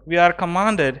individual, we are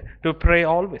commanded to pray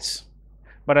always.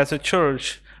 But as a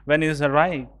church, when is the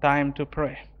right time to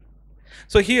pray?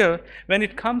 So here, when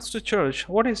it comes to church,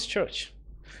 what is church?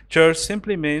 Church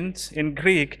simply means, in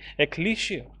Greek,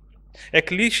 ekklesia.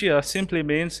 Ekklesia simply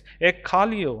means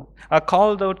ekkalio, a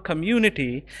called out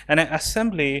community and an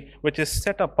assembly which is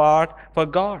set apart for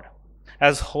God,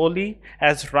 as holy,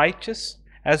 as righteous,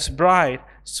 as bright,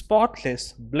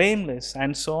 spotless, blameless,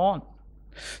 and so on.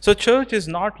 So church is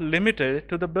not limited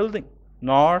to the building,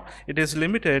 nor it is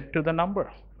limited to the number.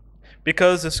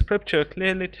 Because the scripture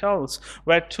clearly tells,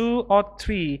 where 2 or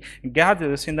 3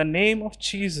 gathers in the name of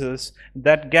Jesus,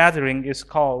 that gathering is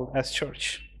called as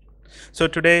church. So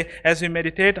today, as we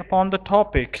meditate upon the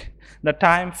topic, the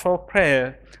time for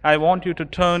prayer, I want you to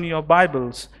turn your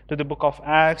Bibles to the book of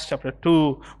Acts chapter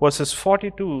 2, verses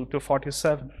 42 to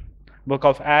 47. Book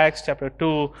of Acts chapter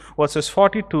 2, verses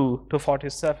 42 to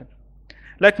 47.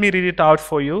 Let me read it out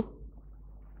for you.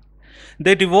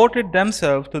 They devoted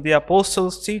themselves to the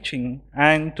apostles' teaching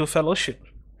and to fellowship,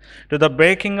 to the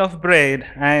breaking of bread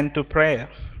and to prayer.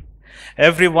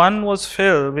 Everyone was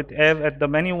filled with at the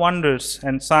many wonders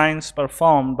and signs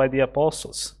performed by the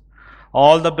apostles.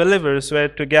 All the believers were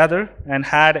together and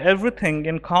had everything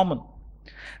in common.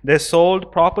 They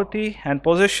sold property and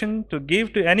possession to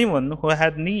give to anyone who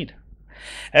had need.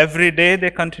 Every day they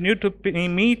continued to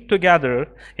meet together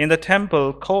in the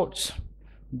temple courts.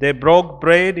 They broke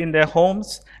bread in their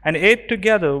homes and ate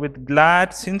together with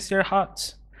glad, sincere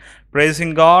hearts,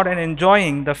 praising God and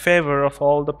enjoying the favor of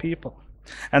all the people.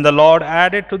 And the Lord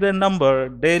added to their number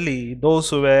daily those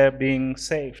who were being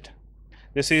saved.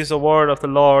 This is the word of the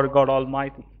Lord God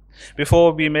Almighty.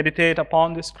 Before we meditate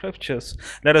upon the scriptures,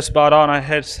 let us bow down our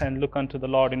heads and look unto the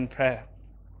Lord in prayer.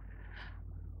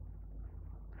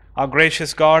 Our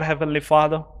gracious God, Heavenly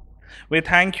Father, we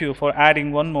thank you for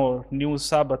adding one more new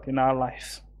Sabbath in our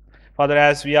lives. Father,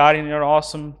 as we are in your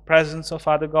awesome presence,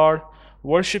 Father God,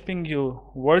 worshiping you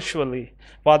virtually,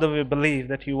 Father, we believe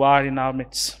that you are in our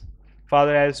midst.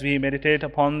 Father, as we meditate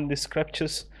upon the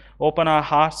scriptures, open our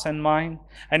hearts and mind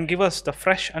and give us the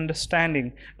fresh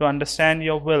understanding to understand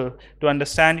your will, to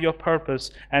understand your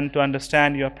purpose, and to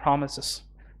understand your promises.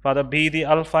 Father, be the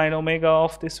Alpha and Omega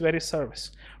of this very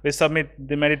service. We submit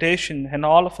the meditation and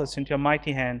all of us into your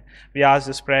mighty hand. We ask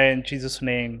this prayer in Jesus'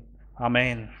 name.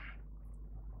 Amen.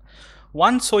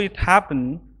 Once so it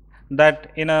happened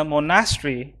that in a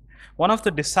monastery, one of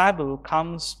the disciples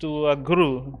comes to a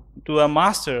guru, to a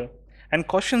master, and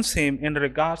questions him in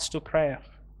regards to prayer.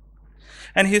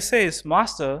 And he says,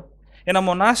 Master, in a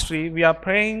monastery, we are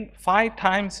praying 5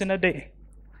 times in a day.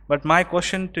 But my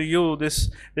question to you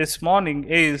this morning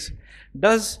is,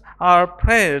 does our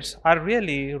prayers are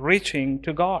really reaching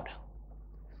to God?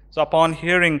 So upon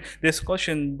hearing this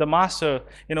question, the master,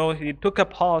 he took a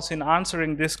pause in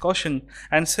answering this question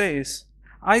and says,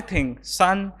 I think,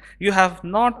 son, you have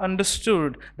not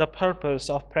understood the purpose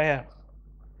of prayer.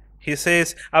 He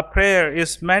says, a prayer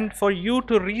is meant for you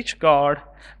to reach God,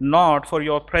 not for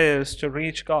your prayers to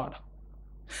reach God.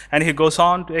 And he goes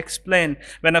on to explain,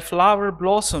 when a flower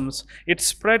blossoms, it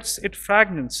spreads its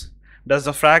fragrance. Does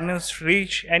the fragrance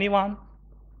reach anyone?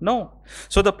 No.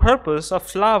 So the purpose of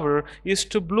flower is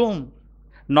to bloom,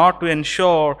 not to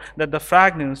ensure that the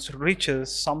fragrance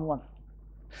reaches someone.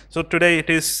 So today it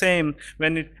is same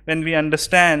when we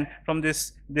understand from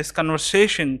this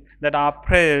conversation that our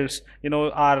prayers,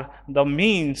 are the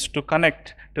means to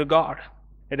connect to God.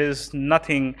 It is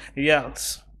nothing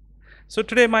else. So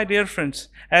today, my dear friends,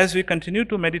 as we continue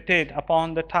to meditate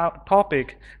upon the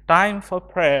topic, time for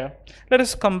prayer, let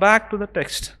us come back to the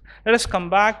text. Let us come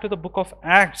back to the book of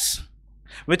Acts,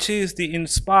 which is the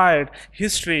inspired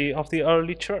history of the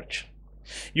early church.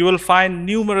 You will find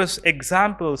numerous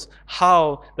examples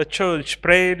how the church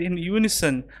prayed in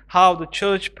unison, how the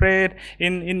church prayed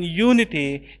in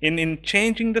unity, in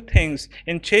changing the things,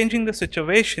 in changing the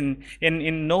situation,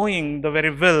 in knowing the very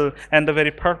will and the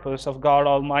very purpose of God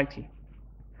Almighty.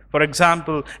 For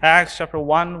example, Acts chapter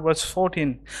 1 verse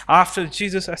 14, after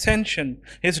Jesus' ascension,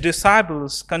 his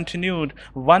disciples continued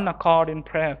one accord in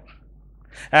prayer.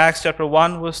 Acts chapter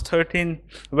 1 verse 13,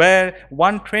 where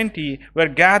 120 were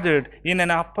gathered in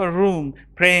an upper room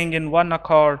praying in one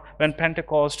accord when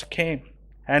Pentecost came.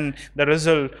 And the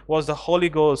result was the Holy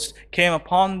Ghost came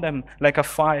upon them like a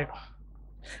fire.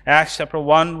 Acts chapter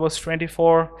 1 verse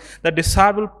 24, the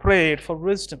disciple prayed for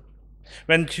wisdom.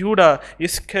 When Judas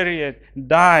Iscariot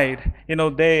died,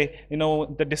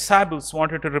 the disciples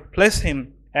wanted to replace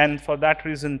him. And for that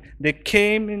reason, they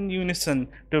came in unison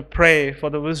to pray for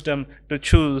the wisdom to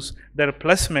choose the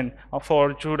replacement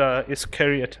for Judas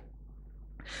Iscariot.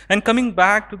 And coming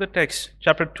back to the text,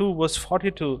 chapter 2, verse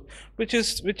 42, which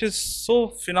is so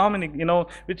phenomenal,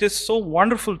 which is so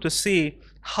wonderful to see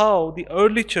how the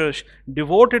early church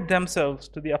devoted themselves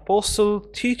to the apostle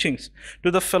teachings, to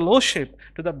the fellowship,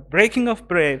 to the breaking of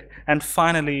bread, and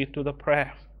finally to the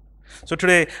prayer. So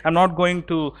today, I'm not going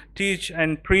to teach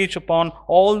and preach upon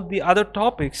all the other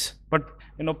topics, but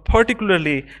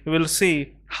particularly we will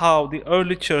see how the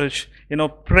early church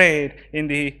prayed in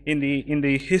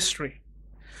the history.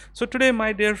 So today,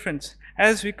 my dear friends,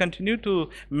 as we continue to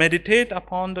meditate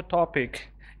upon the topic,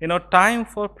 time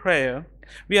for prayer,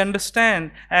 we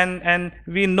understand and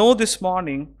we know this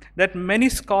morning that many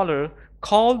scholars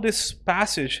call this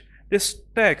passage, this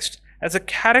text, as a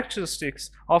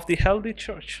characteristics of the healthy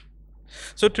church.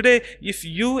 So today, if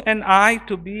you and I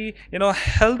to be, a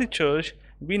healthy church,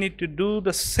 we need to do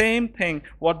the same thing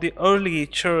what the early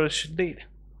church did.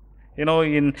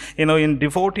 In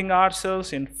devoting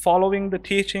ourselves, in following the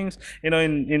teachings,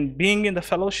 in being in the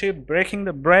fellowship, breaking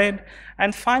the bread,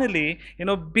 and finally,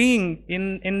 being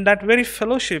in that very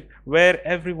fellowship where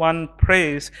everyone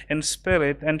prays in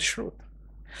spirit and truth.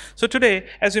 So today,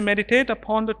 as we meditate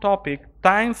upon the topic,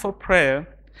 time for prayer,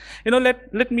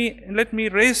 let me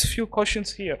raise few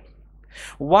questions here.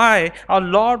 Why our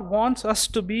Lord wants us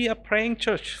to be a praying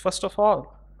church, first of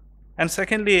all. And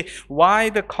secondly, why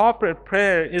the corporate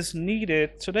prayer is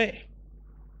needed today.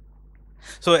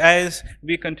 So as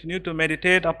we continue to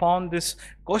meditate upon these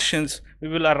questions, we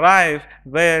will arrive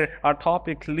where our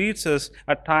topic leads us,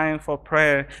 a time for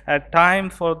prayer, a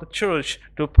time for the church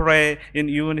to pray in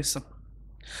unison.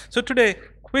 So today,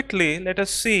 quickly, let us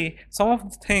see some of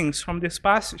the things from this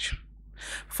passage.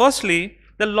 Firstly,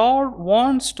 the Lord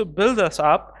wants to build us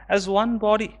up as one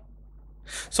body.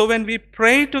 So when we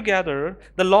pray together,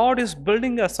 the Lord is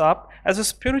building us up as a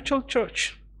spiritual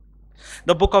church.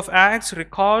 The book of Acts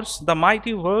records the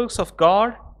mighty works of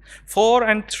God for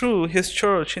and through His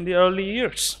church in the early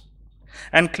years,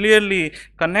 and clearly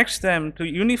connects them to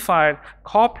unified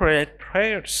corporate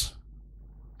prayers.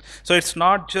 So it's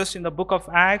not just in the book of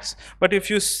Acts, but if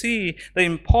you see the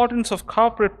importance of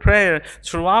corporate prayer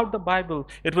throughout the Bible,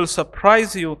 it will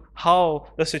surprise you how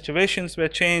the situations were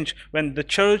changed when the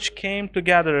church came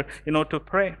together, to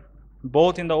pray,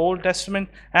 both in the Old Testament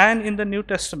and in the New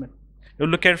Testament. You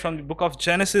look at from the book of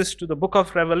Genesis to the book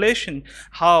of Revelation,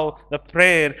 how the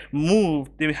prayer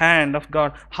moved the hand of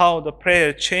God, how the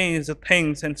prayer changed the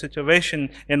things and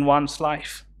situation in one's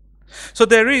life. So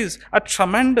there is a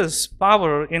tremendous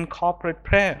power in corporate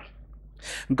prayer.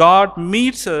 God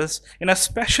meets us in a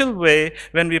special way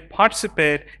when we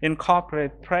participate in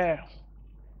corporate prayer.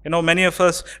 Many of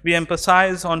us, we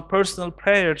emphasize on personal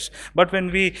prayers, but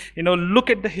when we, look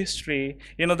at the history,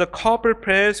 the corporate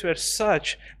prayers were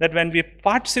such that when we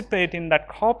participate in that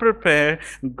corporate prayer,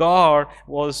 God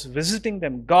was visiting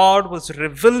them. God was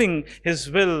revealing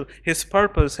His will, His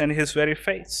purpose, and His very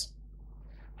face.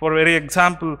 For very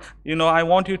example, I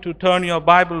want you to turn your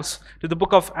Bibles to the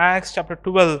book of Acts chapter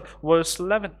 12, verse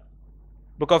 11.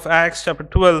 Book of Acts chapter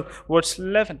 12, verse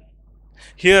 11.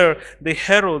 Here, the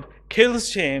Herod kills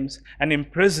James and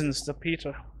imprisons the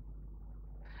Peter.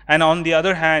 And on the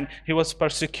other hand, he was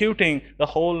persecuting the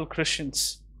whole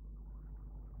Christians.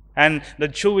 And the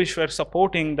Jewish were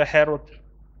supporting the Herod.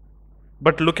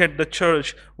 But look at the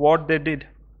church, what they did.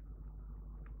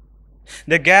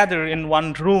 They gathered in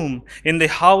one room in the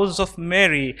house of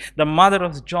Mary, the mother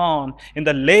of John, in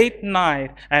the late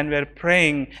night and were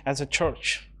praying as a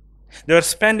church. They were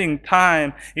spending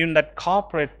time in that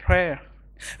corporate prayer,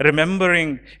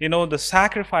 remembering, the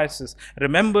sacrifices,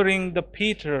 remembering the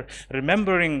Peter,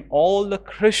 remembering all the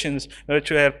Christians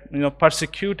which were,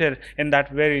 persecuted in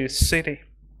that very city.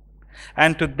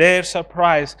 And to their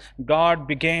surprise, God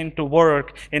began to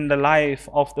work in the life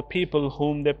of the people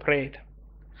whom they prayed.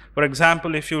 For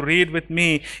example, if you read with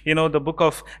me, the book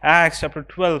of Acts chapter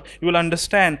 12, you will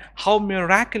understand how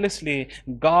miraculously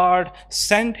God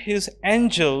sent His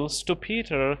angels to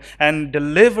Peter and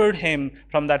delivered him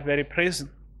from that very prison.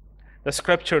 The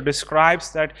scripture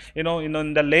describes that, in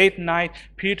the late night,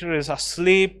 Peter is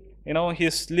asleep,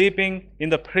 he's sleeping in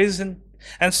the prison.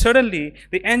 And suddenly,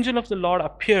 the angel of the Lord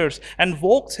appears and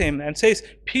wakes him and says,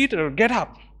 "Peter, get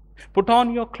up, put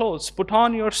on your clothes, put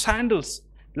on your sandals,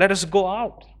 let us go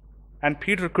out." And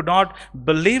Peter could not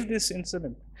believe this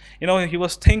incident. He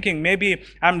was thinking, maybe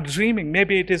I'm dreaming,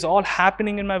 maybe it is all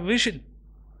happening in my vision.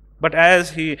 But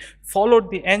as he followed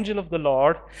the angel of the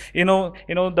Lord,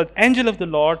 the angel of the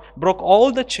Lord broke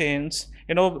all the chains,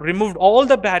 removed all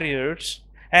the barriers,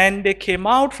 and they came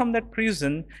out from that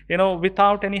prison,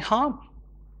 without any harm.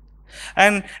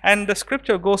 And the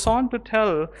scripture goes on to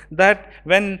tell that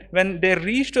when they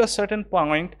reached to a certain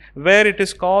point where it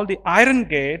is called the Iron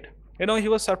Gate, he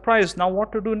was surprised. Now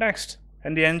what to do next?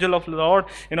 And the angel of the Lord,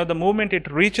 the moment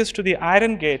it reaches to the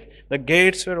Iron Gate, the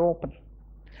gates were open.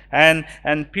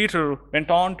 And Peter went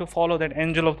on to follow that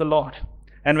angel of the Lord.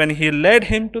 And when he led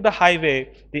him to the highway,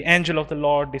 the angel of the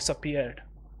Lord disappeared.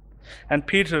 And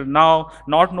Peter, now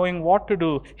not knowing what to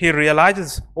do, he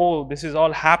realizes, oh, this is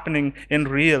all happening in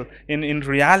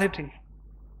reality.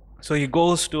 So he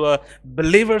goes to a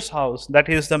believer's house, that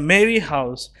is the Mary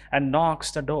house, and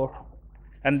knocks the door.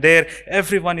 And there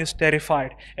everyone is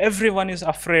terrified. Everyone is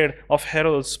afraid of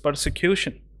Herod's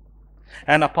persecution.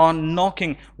 And upon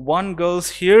knocking, one girl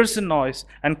hears the noise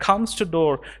and comes to the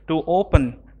door to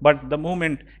open. But the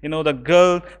moment, the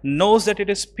girl knows that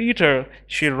it is Peter,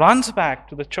 she runs back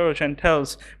to the church and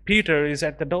tells, Peter is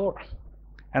at the door.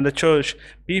 And the church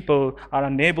people are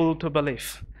unable to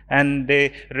believe. And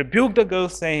they rebuke the girl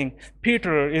saying,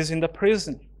 Peter is in the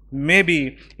prison.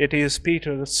 Maybe it is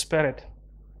Peter's spirit.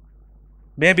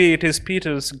 Maybe it is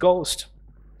Peter's ghost.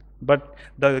 But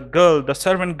the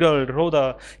servant girl,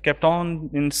 Rhoda, kept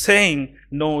on in saying,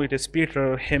 no, it is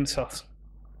Peter himself.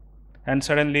 And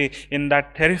suddenly, in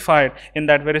that terrified, in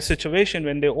that very situation,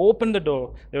 when they opened the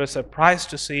door, they were surprised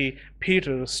to see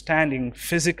Peter standing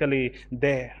physically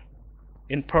there,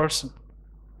 in person.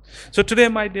 So today,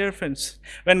 my dear friends,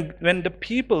 when the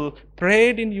people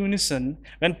prayed in unison,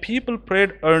 when people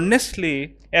prayed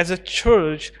earnestly as a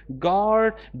church,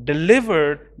 God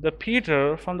delivered the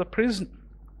Peter from the prison.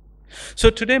 So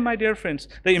today, my dear friends,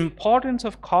 the importance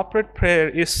of corporate prayer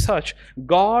is such,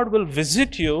 God will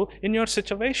visit you in your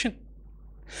situation.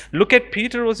 Look at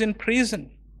Peter was in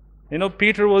prison.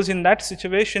 Peter was in that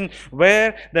situation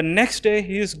where the next day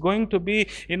he is going to be,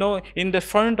 in the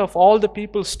front of all the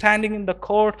people standing in the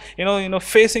court,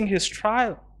 facing his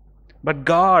trial. But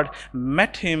God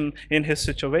met him in his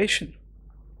situation.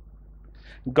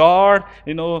 God,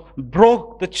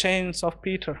 broke the chains of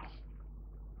Peter.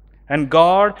 And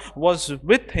God was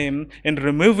with him in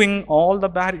removing all the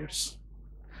barriers.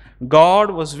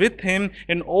 God was with him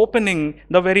in opening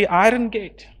the very iron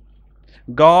gate.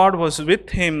 God was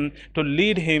with him to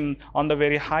lead him on the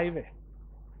very highway.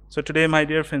 So today, my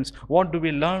dear friends, what do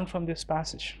we learn from this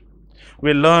passage?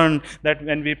 We learn that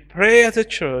when we pray as a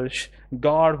church,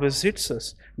 God visits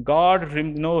us. God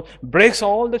breaks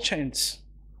all the chains.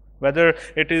 Whether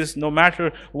it is no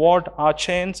matter what our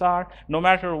chains are, no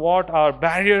matter what our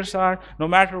barriers are, no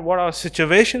matter what our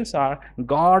situations are,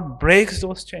 God breaks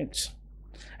those chains.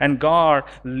 And God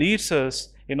leads us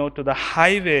to the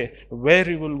highway where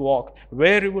you will walk,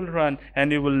 where you will run,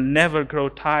 and you will never grow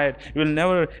tired. You will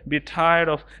never be tired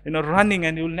of running,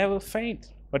 and you will never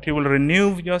faint, but you will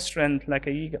renew your strength like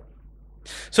an eagle.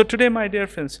 So today, my dear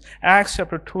friends, Acts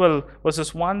chapter 12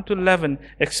 verses 1 to 11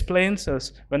 explains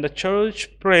us when the church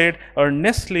prayed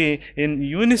earnestly in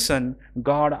unison,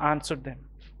 God answered them.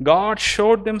 God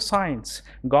showed them signs.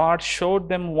 God showed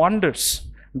them wonders.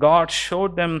 God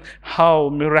showed them how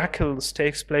miracles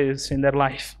takes place in their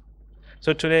life.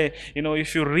 So today,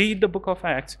 if you read the book of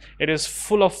Acts, it is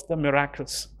full of the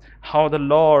miracles. How the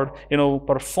Lord,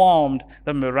 performed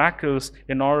the miracles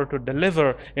in order to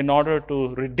deliver, in order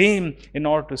to redeem, in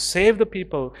order to save the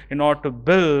people, in order to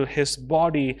build his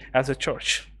body as a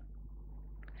church.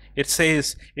 It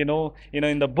says, in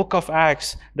the book of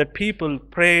Acts, that people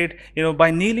prayed, by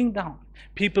kneeling down.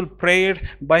 People prayed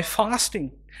by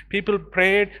fasting. People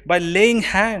prayed by laying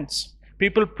hands.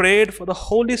 People prayed for the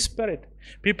Holy Spirit.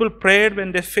 People prayed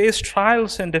when they faced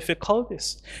trials and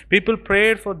difficulties. People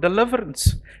prayed for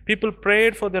deliverance. People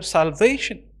prayed for their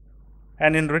salvation.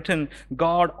 And in return,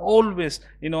 God always,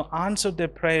 answered their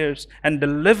prayers and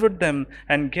delivered them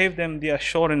and gave them the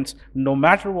assurance, no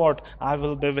matter what, I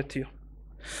will be with you.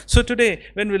 So today,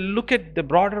 when we look at the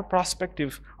broader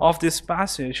perspective of this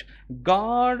passage,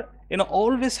 God,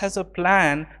 always has a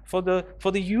plan for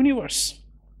the universe.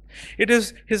 It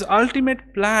is his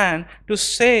ultimate plan to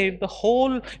save the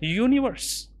whole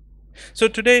universe. So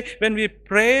today, when we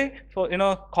pray for,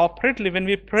 corporately, when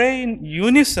we pray in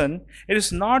unison, it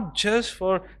is not just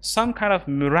for some kind of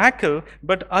miracle,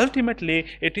 but ultimately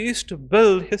it is to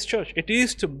build his church. It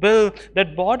is to build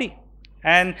that body.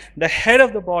 And the head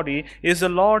of the body is the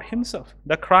Lord himself,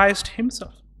 the Christ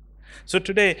himself. So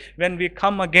today, when we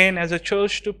come again as a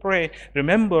church to pray,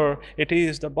 remember it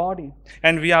is the body.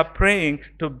 And we are praying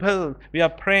to build. We are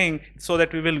praying so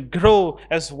that we will grow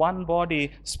as one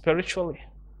body spiritually.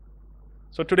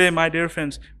 So today, my dear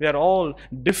friends, we are all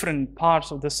different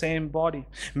parts of the same body.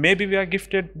 Maybe we are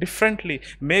gifted differently.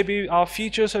 Maybe our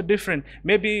features are different.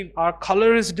 Maybe our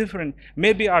color is different.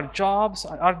 Maybe our jobs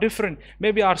are different.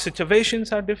 Maybe our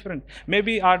situations are different.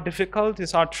 Maybe our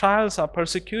difficulties, our trials, our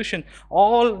persecution,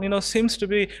 all, seems to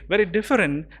be very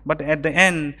different. But at the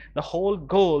end, the whole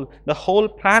goal, the whole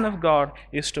plan of God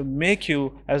is to make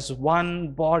you as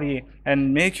one body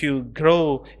and make you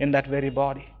grow in that very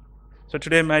body. So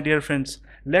today, my dear friends,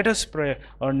 let us pray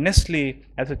earnestly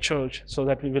as a church so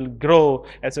that we will grow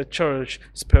as a church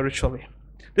spiritually.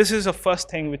 This is the first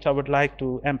thing which I would like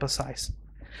to emphasize.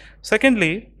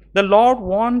 Secondly, the Lord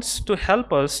wants to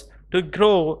help us to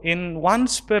grow in one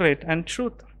spirit and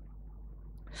truth.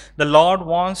 The Lord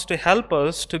wants to help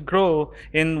us to grow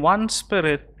in one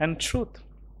spirit and truth.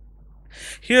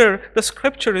 Here, the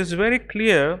scripture is very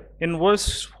clear in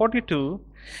verse 42.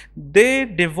 They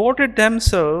devoted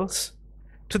themselves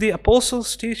to the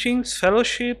apostles' teachings,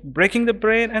 fellowship, breaking the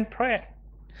bread, and prayer.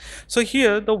 So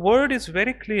here the word is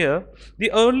very clear.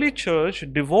 The early church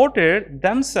devoted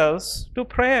themselves to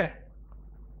prayer.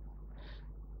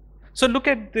 So look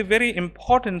at the very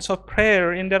importance of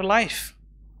prayer in their life.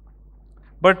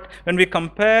 But when we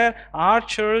compare our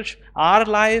church, our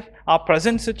life, our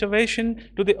present situation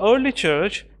to the early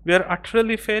church, we are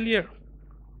utterly failure.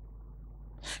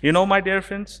 My dear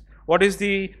friends, What is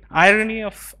the irony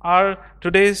of our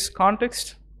today's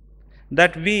context?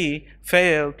 That we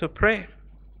fail to pray.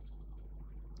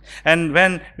 And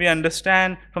when we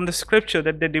understand from the scripture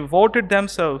that they devoted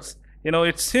themselves,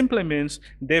 it simply means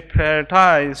they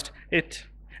prioritized it.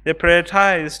 They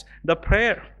prioritized the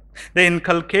prayer. They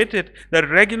inculcated the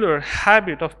regular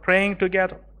habit of praying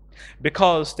together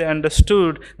because they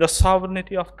understood the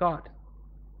sovereignty of God.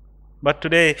 But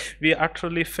today, we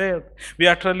utterly fail. We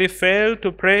utterly fail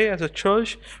to pray as a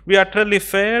church. We utterly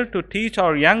fail to teach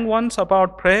our young ones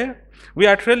about prayer. We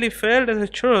utterly failed as a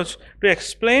church to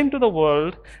explain to the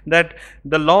world that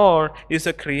the Lord is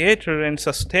the creator and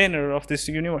sustainer of this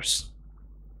universe.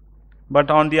 But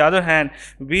on the other hand,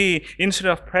 we, instead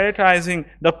of prioritizing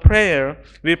the prayer,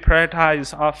 we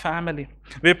prioritize our family.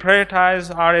 We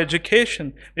prioritize our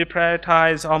education. We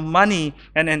prioritize our money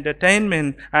and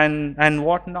entertainment and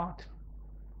whatnot.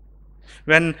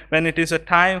 When it is a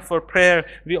time for prayer,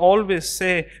 we always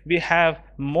say we have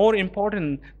more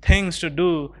important things to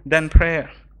do than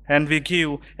prayer, and we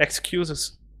give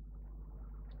excuses.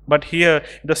 But here,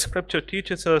 the scripture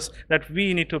teaches us that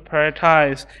we need to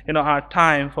prioritize, our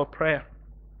time for prayer.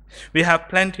 We have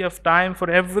plenty of time for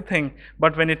everything,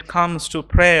 but when it comes to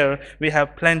prayer, we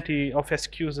have plenty of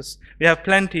excuses. We have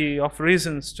plenty of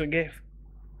reasons to give.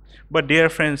 But dear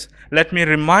friends, let me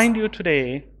remind you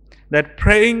today that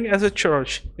praying as a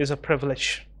church is a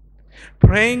privilege.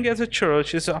 Praying as a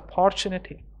church is an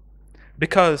opportunity.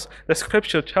 Because the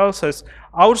scripture tells us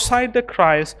outside the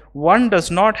Christ, one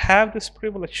does not have this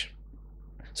privilege.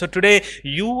 So today,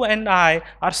 you and I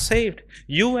are saved.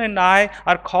 You and I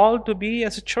are called to be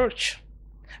as a church.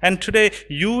 And today,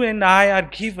 you and I are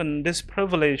given this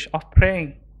privilege of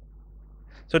praying.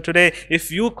 So today,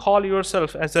 if you call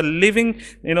yourself as a living,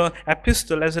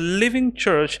 epistle, as a living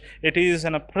church, it is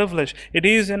a privilege. It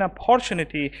is an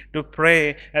opportunity to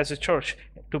pray as a church,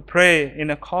 to pray in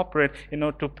a corporate,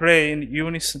 to pray in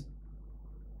unison.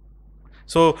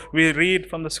 So we read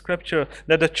from the scripture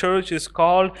that the church is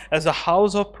called as a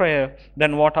house of prayer.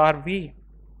 Then what are we?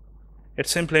 It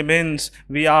simply means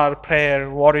we are prayer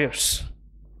warriors.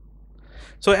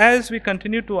 So as we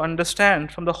continue to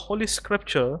understand from the Holy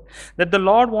Scripture that the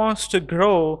Lord wants to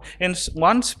grow in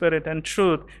one spirit and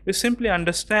truth, we simply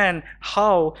understand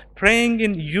how praying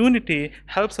in unity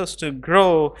helps us to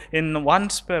grow in one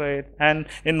spirit and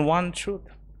in one truth.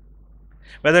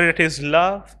 Whether it is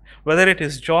love, whether it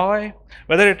is joy,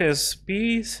 whether it is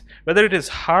peace, whether it is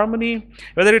harmony,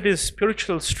 whether it is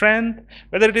spiritual strength,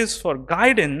 whether it is for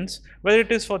guidance, whether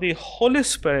it is for the Holy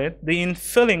Spirit, the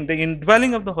infilling, the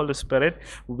indwelling of the Holy Spirit,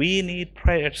 we need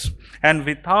prayers. And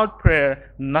without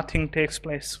prayer, nothing takes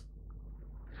place.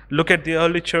 Look at the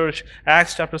early church,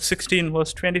 Acts chapter 16,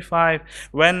 verse 25,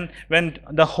 when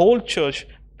the whole church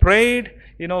prayed,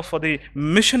 for the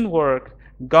mission work,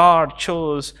 God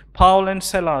chose Paul and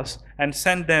Silas and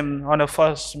sent them on a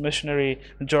first missionary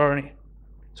journey.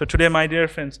 So today, my dear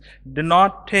friends, do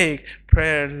not take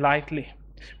prayer lightly.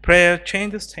 Prayer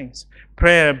changes things.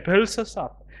 Prayer builds us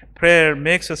up. Prayer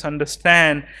makes us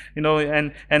understand,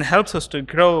 and helps us to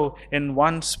grow in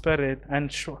one spirit and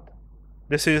truth.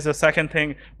 This is the second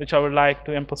thing which I would like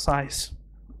to emphasize.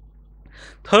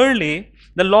 Thirdly,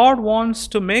 the Lord wants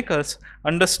to make us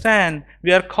understand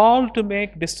we are called to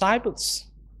make disciples.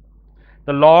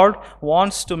 The Lord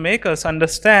wants to make us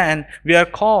understand we are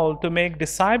called to make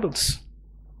disciples.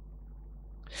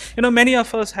 Many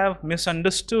of us have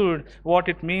misunderstood what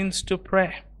it means to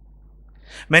pray.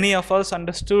 Many of us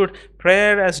understood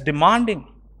prayer as demanding.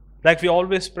 Like we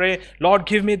always pray, Lord,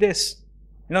 give me this,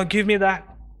 give me that.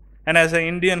 And as an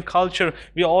Indian culture,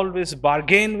 we always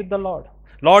bargain with the Lord.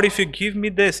 Lord, if you give me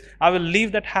this, I will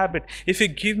leave that habit. If you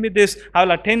give me this, I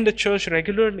will attend the church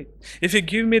regularly. If you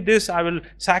give me this, I will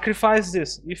sacrifice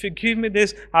this. If you give me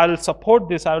this, I will support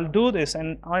this. I will do this,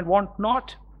 and I want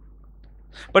not.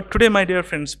 But today, my dear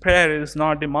friends, prayer is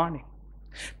not demanding.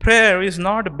 Prayer is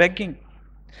not begging.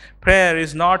 Prayer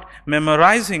is not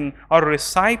memorizing or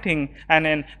reciting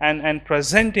and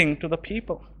presenting to the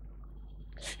people.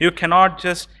 You cannot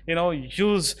just,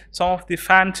 use some of the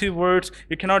fancy words.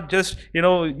 You cannot just,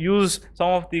 use some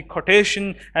of the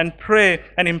quotation and pray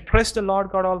and impress the Lord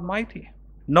God Almighty.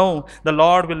 No, the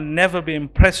Lord will never be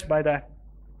impressed by that.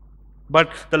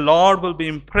 But the Lord will be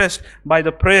impressed by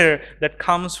the prayer that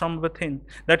comes from within,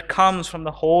 that comes from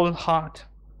the whole heart.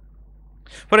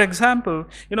 For example,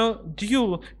 do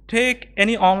you take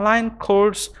any online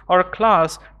course or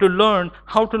class to learn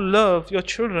how to love your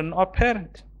children or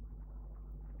parent?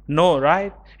 No,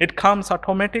 right? It comes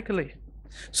automatically.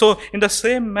 So in the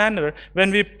same manner,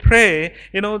 when we pray,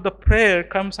 the prayer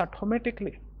comes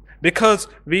automatically. because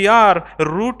we are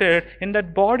rooted in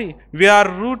that body. We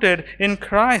are rooted in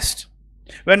Christ.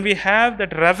 When we have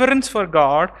that reverence for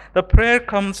God, the prayer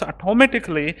comes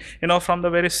automatically, from the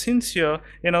very sincere,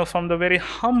 from the very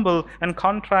humble and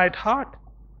contrite heart.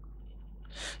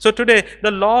 So today,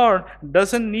 the Lord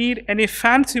doesn't need any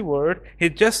fancy word. He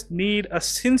just needs a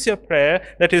sincere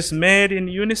prayer that is made in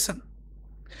unison.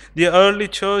 The early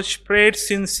church prayed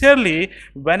sincerely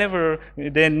whenever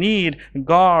they need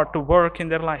God to work in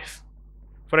their life.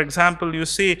 For example, you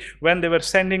see, when they were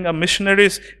sending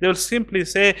missionaries, they will simply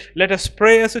say, let us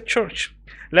pray as a church.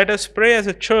 Let us pray as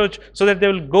a church so that they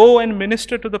will go and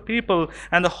minister to the people,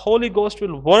 and the Holy Ghost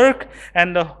will work,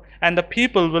 and the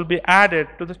people will be added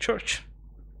to the church.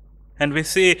 And we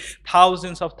see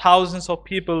thousands of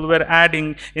people were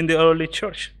adding in the early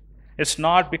church. It's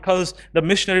not because the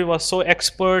missionary was so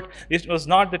expert. It was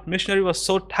not that missionary was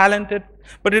so talented.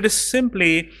 But it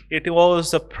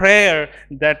was a prayer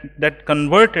that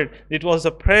converted. It was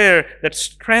a prayer that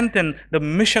strengthened the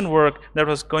mission work that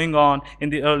was going on in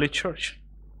the early church.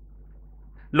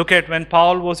 Look at when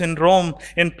Paul was in Rome,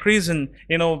 in prison,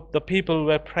 the people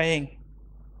were praying.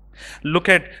 Look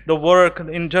at the work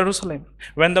in Jerusalem.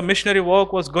 When the missionary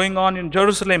work was going on in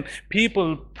Jerusalem,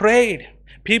 people prayed.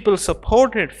 People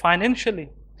supported financially.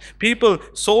 People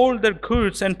sold their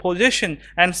goods and possession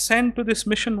and sent to this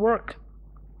mission work.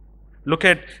 Look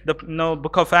at the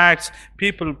book of Acts.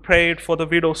 People prayed for the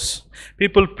widows.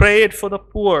 People prayed for the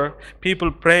poor.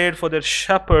 People prayed for their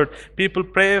shepherd. People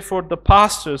prayed for the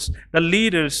pastors, the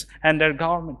leaders, and their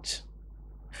government.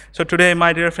 So today,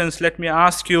 my dear friends, let me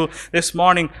ask you this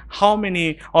morning, how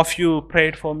many of you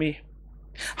prayed for me?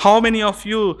 How many of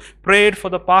you prayed for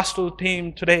the pastoral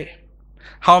team today?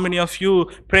 How many of you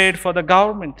prayed for the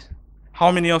government?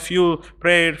 How many of you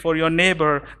prayed for your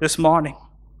neighbor this morning?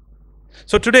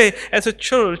 So today, as a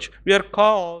church, we are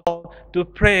called to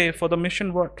pray for the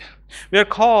mission work. We are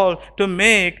called to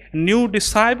make new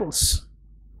disciples.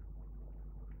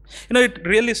 It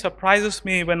really surprises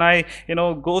me when I,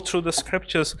 go through the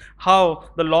scriptures, how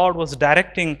the Lord was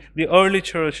directing the early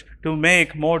church to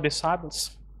make more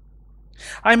disciples.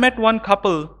 I met one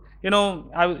couple,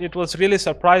 it was really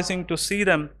surprising to see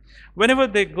them. Whenever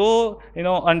they go,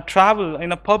 and travel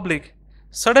in a public,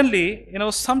 suddenly,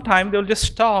 sometime they'll just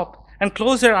stop and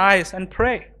close their eyes and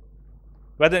pray.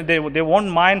 Whether they won't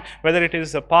mind whether it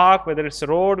is a park, whether it's a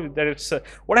road, whether it's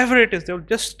whatever it is, they'll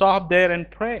just stop there and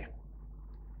pray.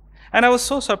 And I was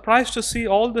so surprised to see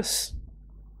all this.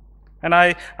 And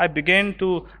I began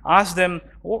to ask them,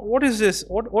 what is this?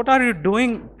 What are you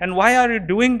doing? And why are you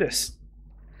doing this?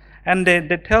 And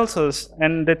they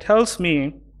tells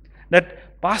me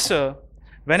that, Pastor,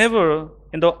 whenever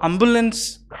the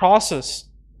ambulance crosses,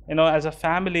 as a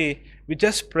family, we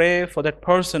just pray for that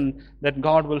person that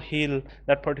God will heal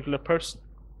that particular person.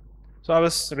 So I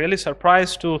was really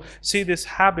surprised to see this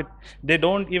habit. They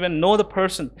don't even know the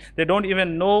person. They don't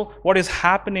even know what is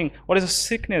happening, what is the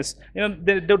sickness.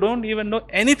 They don't even know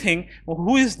anything,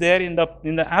 who is there in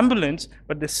the ambulance,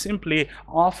 but they simply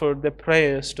offer their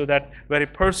prayers to that very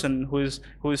person who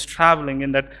is traveling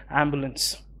in that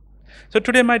ambulance. So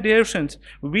today, my dear friends,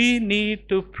 we need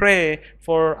to pray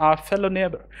for our fellow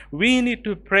neighbor. We need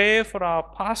to pray for our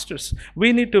pastors.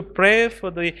 We need to pray for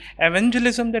the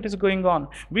evangelism that is going on.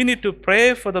 We need to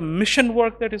pray for the mission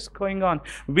work that is going on.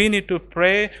 We need to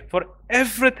pray for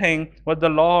everything what the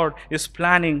Lord is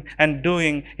planning and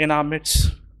doing in our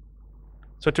midst.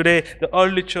 So today, the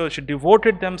early church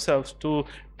devoted themselves to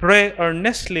pray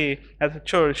earnestly as a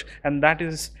church, and that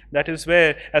is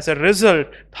where, as a result,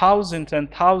 thousands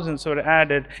and thousands were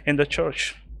added in the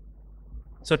church.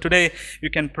 So today, you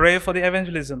can pray for the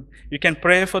evangelism, you can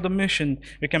pray for the mission,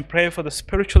 you can pray for the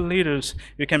spiritual leaders,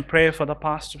 you can pray for the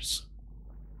pastors.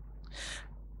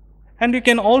 And you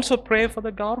can also pray for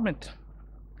the government.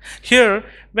 Here,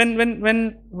 when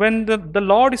the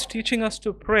Lord is teaching us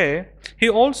to pray, He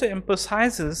also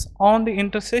emphasizes on the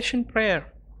intercession prayer.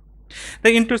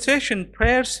 The intercession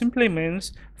prayer simply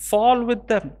means fall with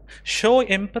them, show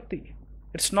empathy.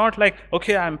 It's not like,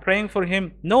 okay, I'm praying for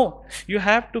him. No, you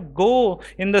have to go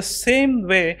in the same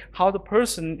way how the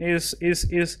person is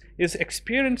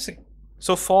experiencing.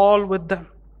 So fall with them.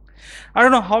 I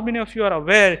don't know how many of you are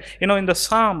aware, in the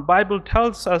Psalm, Bible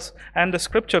tells us and the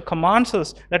scripture commands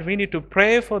us that we need to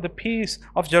pray for the peace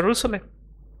of Jerusalem.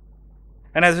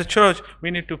 And as a church,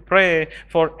 we need to pray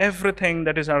for everything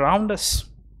that is around us.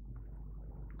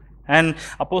 And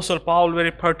Apostle Paul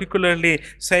very particularly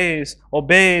says,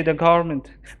 obey the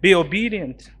government, be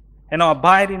obedient,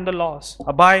 abide in the laws,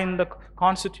 abide in the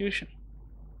constitution.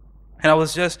 And I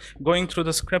was just going through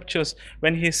the scriptures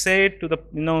when he said to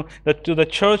the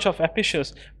church of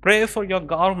Ephesus, pray for your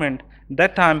government.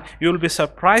 That time you will be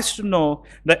surprised to know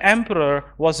the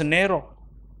emperor was Nero,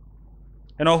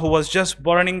 who was just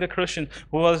burning the Christians,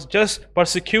 who was just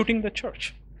persecuting the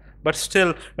church. But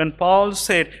still, when Paul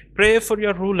said, pray for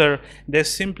your ruler, he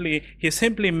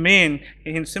simply meant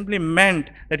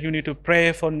that you need to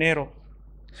pray for Nero.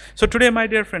 So today, my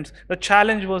dear friends, the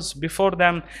challenge was before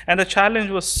them, and the challenge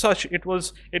was such, it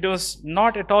was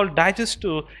not at all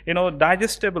digestible,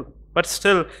 but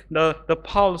still the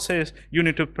Paul says you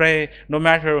need to pray no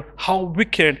matter how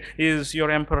wicked is your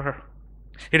emperor.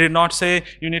 He did not say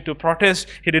you need to protest.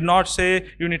 He did not say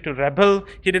you need to rebel.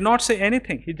 He did not say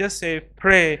anything. He just said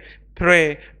pray,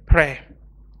 pray, pray.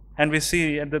 And we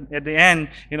see at the end,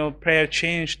 prayer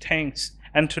changed things.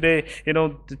 And today,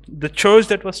 the church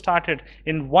that was started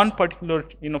in one particular,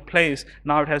 place,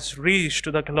 now it has reached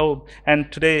to the globe.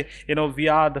 And today, we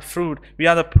are the fruit, we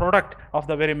are the product of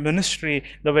the very ministry,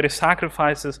 the very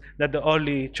sacrifices that the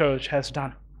early church has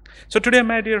done. So today,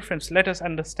 my dear friends, let us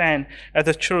understand, as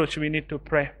a church, we need to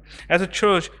pray. As a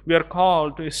church, we are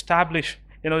called to establish,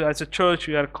 as a church,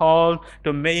 we are called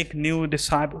to make new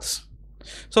disciples.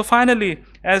 So finally,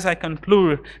 as I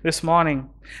conclude this morning,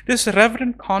 this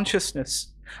reverent consciousness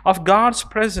of God's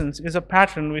presence is a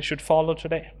pattern we should follow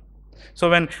today.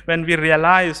 So when we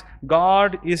realize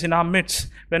God is in our midst,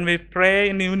 when we pray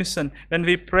in unison, when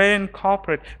we pray in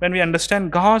corporate, when we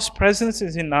understand God's presence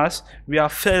is in us, we are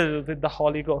filled with the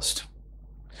Holy Ghost.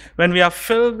 When we are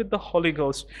filled with the Holy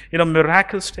Ghost,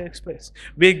 miracles takes place.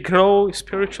 We grow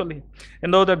spiritually.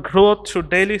 The growth through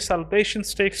daily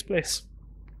salvations takes place.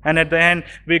 And at the end,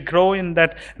 we grow in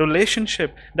that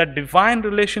relationship, that divine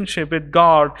relationship with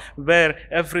God, where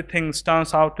everything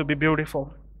turns out to be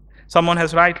beautiful. Someone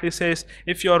has rightly says,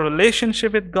 if your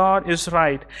relationship with God is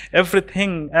right,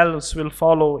 everything else will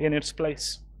follow in its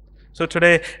place. So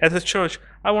today, as a church,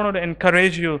 I wanted to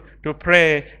encourage you to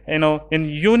pray, in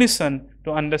unison,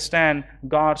 to understand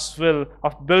God's will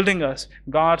of building us,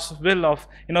 God's will of,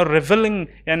 revealing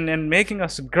and making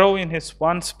us grow in His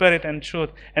one spirit and truth,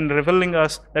 and revealing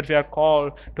us that we are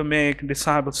called to make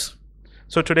disciples.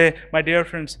 So today, my dear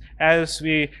friends, as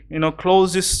we,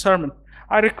 close this sermon,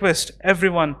 I request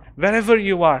everyone, wherever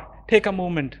you are, take a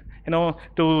moment,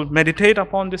 to meditate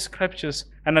upon the scriptures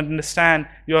and understand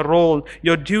your role,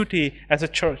 your duty as a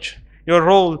church, your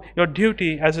role, your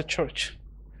duty as a church.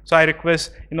 So I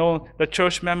request, the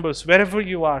church members, wherever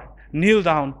you are, kneel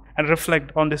down and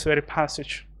reflect on this very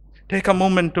passage. Take a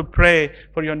moment to pray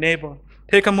for your neighbor.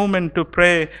 Take a moment to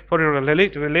pray for your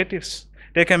relatives.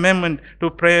 Take a moment to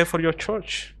pray for your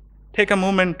church. Take a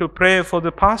moment to pray for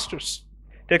the pastors.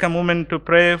 Take a moment to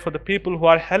pray for the people who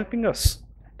are helping us.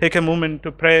 Take a moment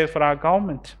to pray for our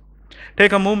government.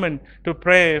 Take a moment to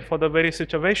pray for the very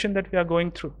situation that we are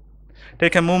going through.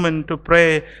 Take a moment to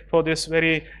pray for this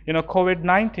very,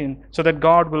 COVID-19, so that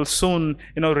God will soon,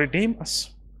 redeem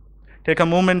us. Take a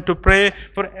moment to pray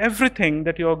for everything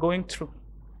that you are going through.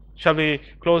 Shall we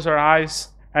close our eyes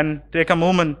and take a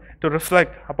moment to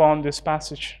reflect upon this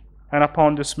passage and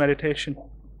upon this meditation?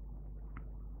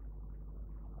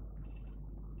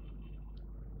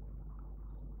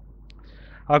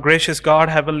 Our gracious God,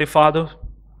 Heavenly Father,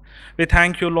 we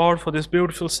thank you, Lord, for this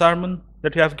beautiful sermon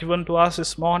that you have given to us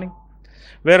this morning,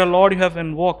 where, Lord, you have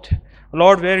invoked,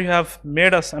 Lord, where you have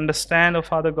made us understand, oh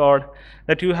Father God,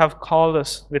 that you have called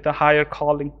us with a higher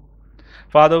calling.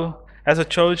 Father, as a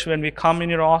church, when we come in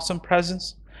your awesome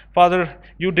presence, Father,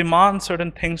 you demand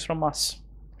certain things from us.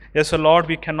 Yes, Lord,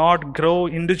 we cannot grow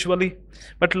individually,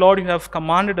 but Lord, you have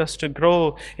commanded us to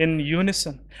grow in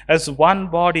unison as one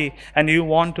body, and you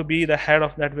want to be the head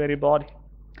of that very body.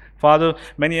 Father,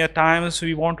 many a times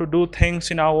we want to do things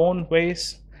in our own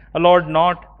ways, Lord,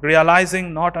 not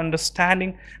realizing, not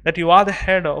understanding that you are the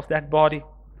head of that body.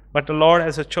 But Lord,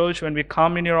 as a church, when we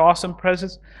come in your awesome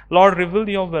presence, Lord, reveal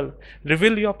your will,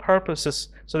 reveal your purposes,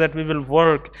 so that we will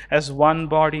work as one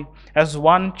body, as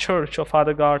one church, oh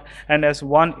Father God, and as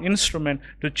one instrument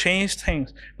to change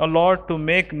things, oh Lord, to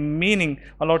make meaning,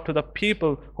 oh Lord, to the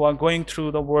people who are going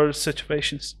through the world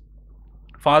situations.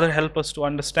 Father, help us to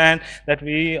understand that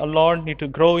we, oh Lord, need to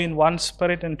grow in one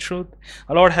spirit and truth.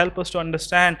 Oh Lord, help us to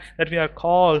understand that we are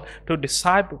called to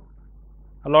disciple.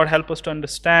 Lord, help us to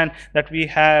understand that we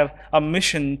have a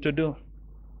mission to do.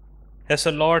 Yes,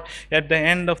 Lord, at the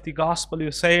end of the gospel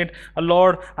you said,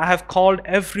 Lord, I have called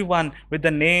everyone with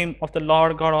the name of the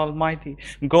Lord God Almighty.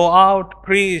 Go out,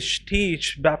 preach,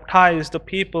 teach, baptize the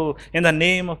people in the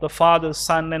name of the Father,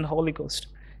 Son, and Holy Ghost.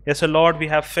 Yes, Lord, we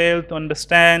have failed to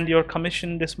understand your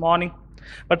commission this morning.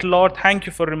 But Lord, thank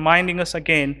you for reminding us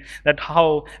again that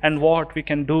how and what we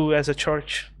can do as a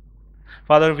church.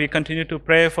 Father, we continue to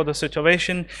pray for the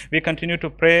situation. We continue to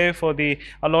pray for the,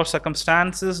 Lord,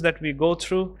 circumstances that we go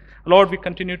through. Lord, we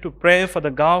continue to pray for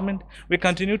the government. We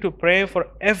continue to pray for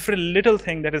every little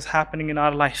thing that is happening in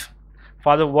our life.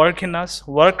 Father, work in us,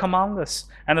 work among us,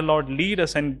 and Lord, lead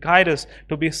us and guide us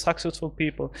to be successful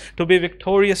people, to be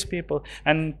victorious people,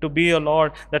 and to be,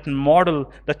 Lord, that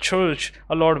model, the church,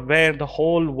 Lord, where the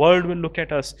whole world will look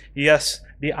at us. Yes,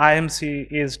 the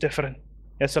IMC is different.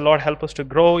 Yes, Lord, help us to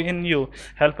grow in you.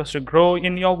 Help us to grow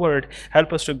in your word.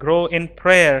 Help us to grow in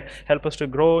prayer. Help us to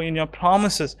grow in your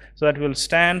promises so that we'll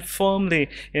stand firmly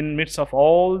in midst of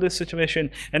all this situation,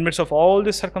 in midst of all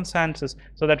these circumstances,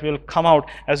 so that we'll come out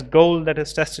as gold that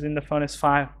is tested in the furnace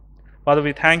fire. Father,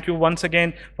 we thank you once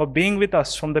again for being with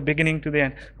us from the beginning to the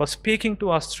end, for speaking to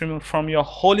us from your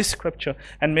holy scripture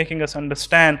and making us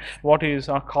understand what is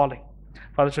our calling.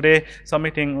 Father, today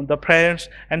submitting the prayers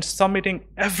and submitting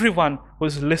everyone who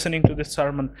is listening to this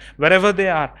sermon, wherever they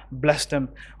are, bless them.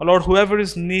 Oh Lord, whoever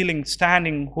is kneeling,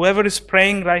 standing, whoever is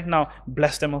praying right now,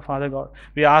 bless them, oh Father God.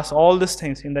 We ask all these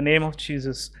things in the name of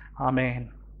Jesus.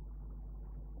 Amen.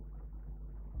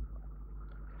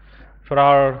 For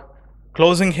our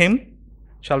closing hymn,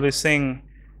 shall we sing,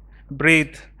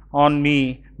 Breathe on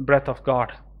me, breath of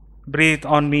God. Breathe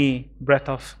on me, breath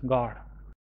of God.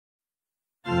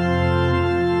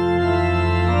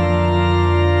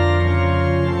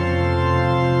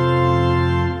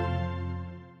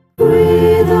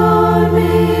 Breathe on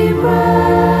me,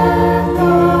 breath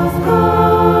of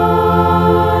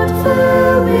God,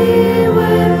 fill me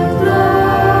with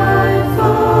life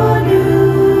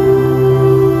anew,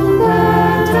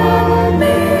 that I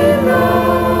may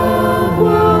love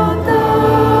what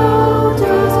thou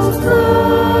dost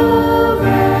love,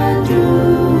 and do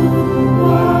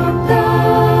what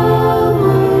thou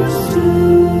wouldst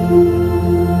do.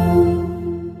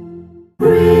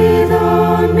 Breathe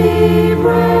on me,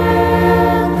 breath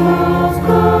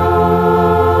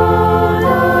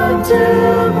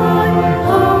till my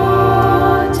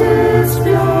heart is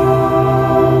pure,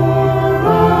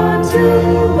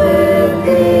 until with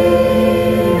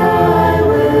thee I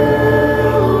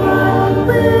will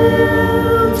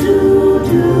to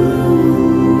do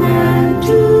and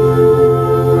to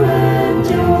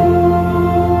endure.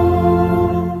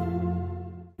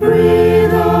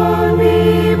 Breathe on me,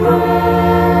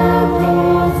 breath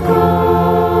of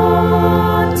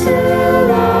God,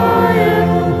 till I am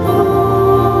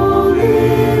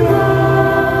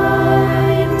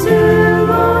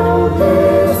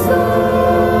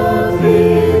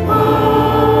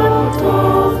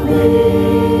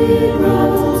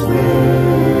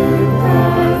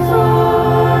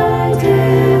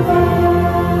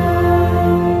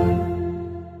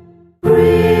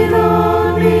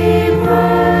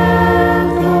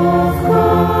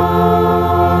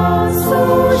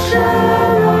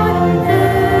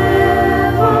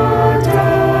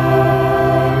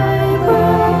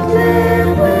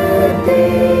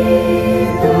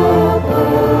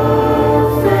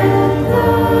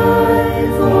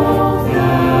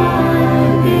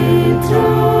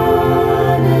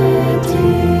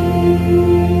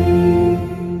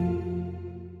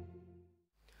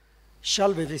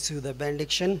Shall we receive the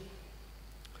benediction?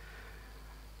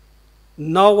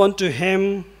 Now unto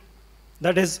him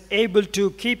that is able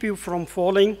to keep you from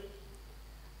falling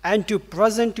and to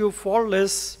present you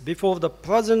faultless before the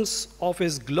presence of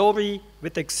his glory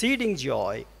with exceeding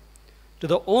joy, to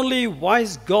the only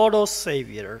wise God our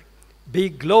Savior, be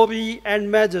glory and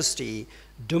majesty,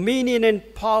 dominion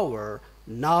and power,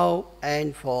 now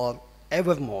and for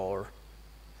evermore.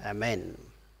 Amen.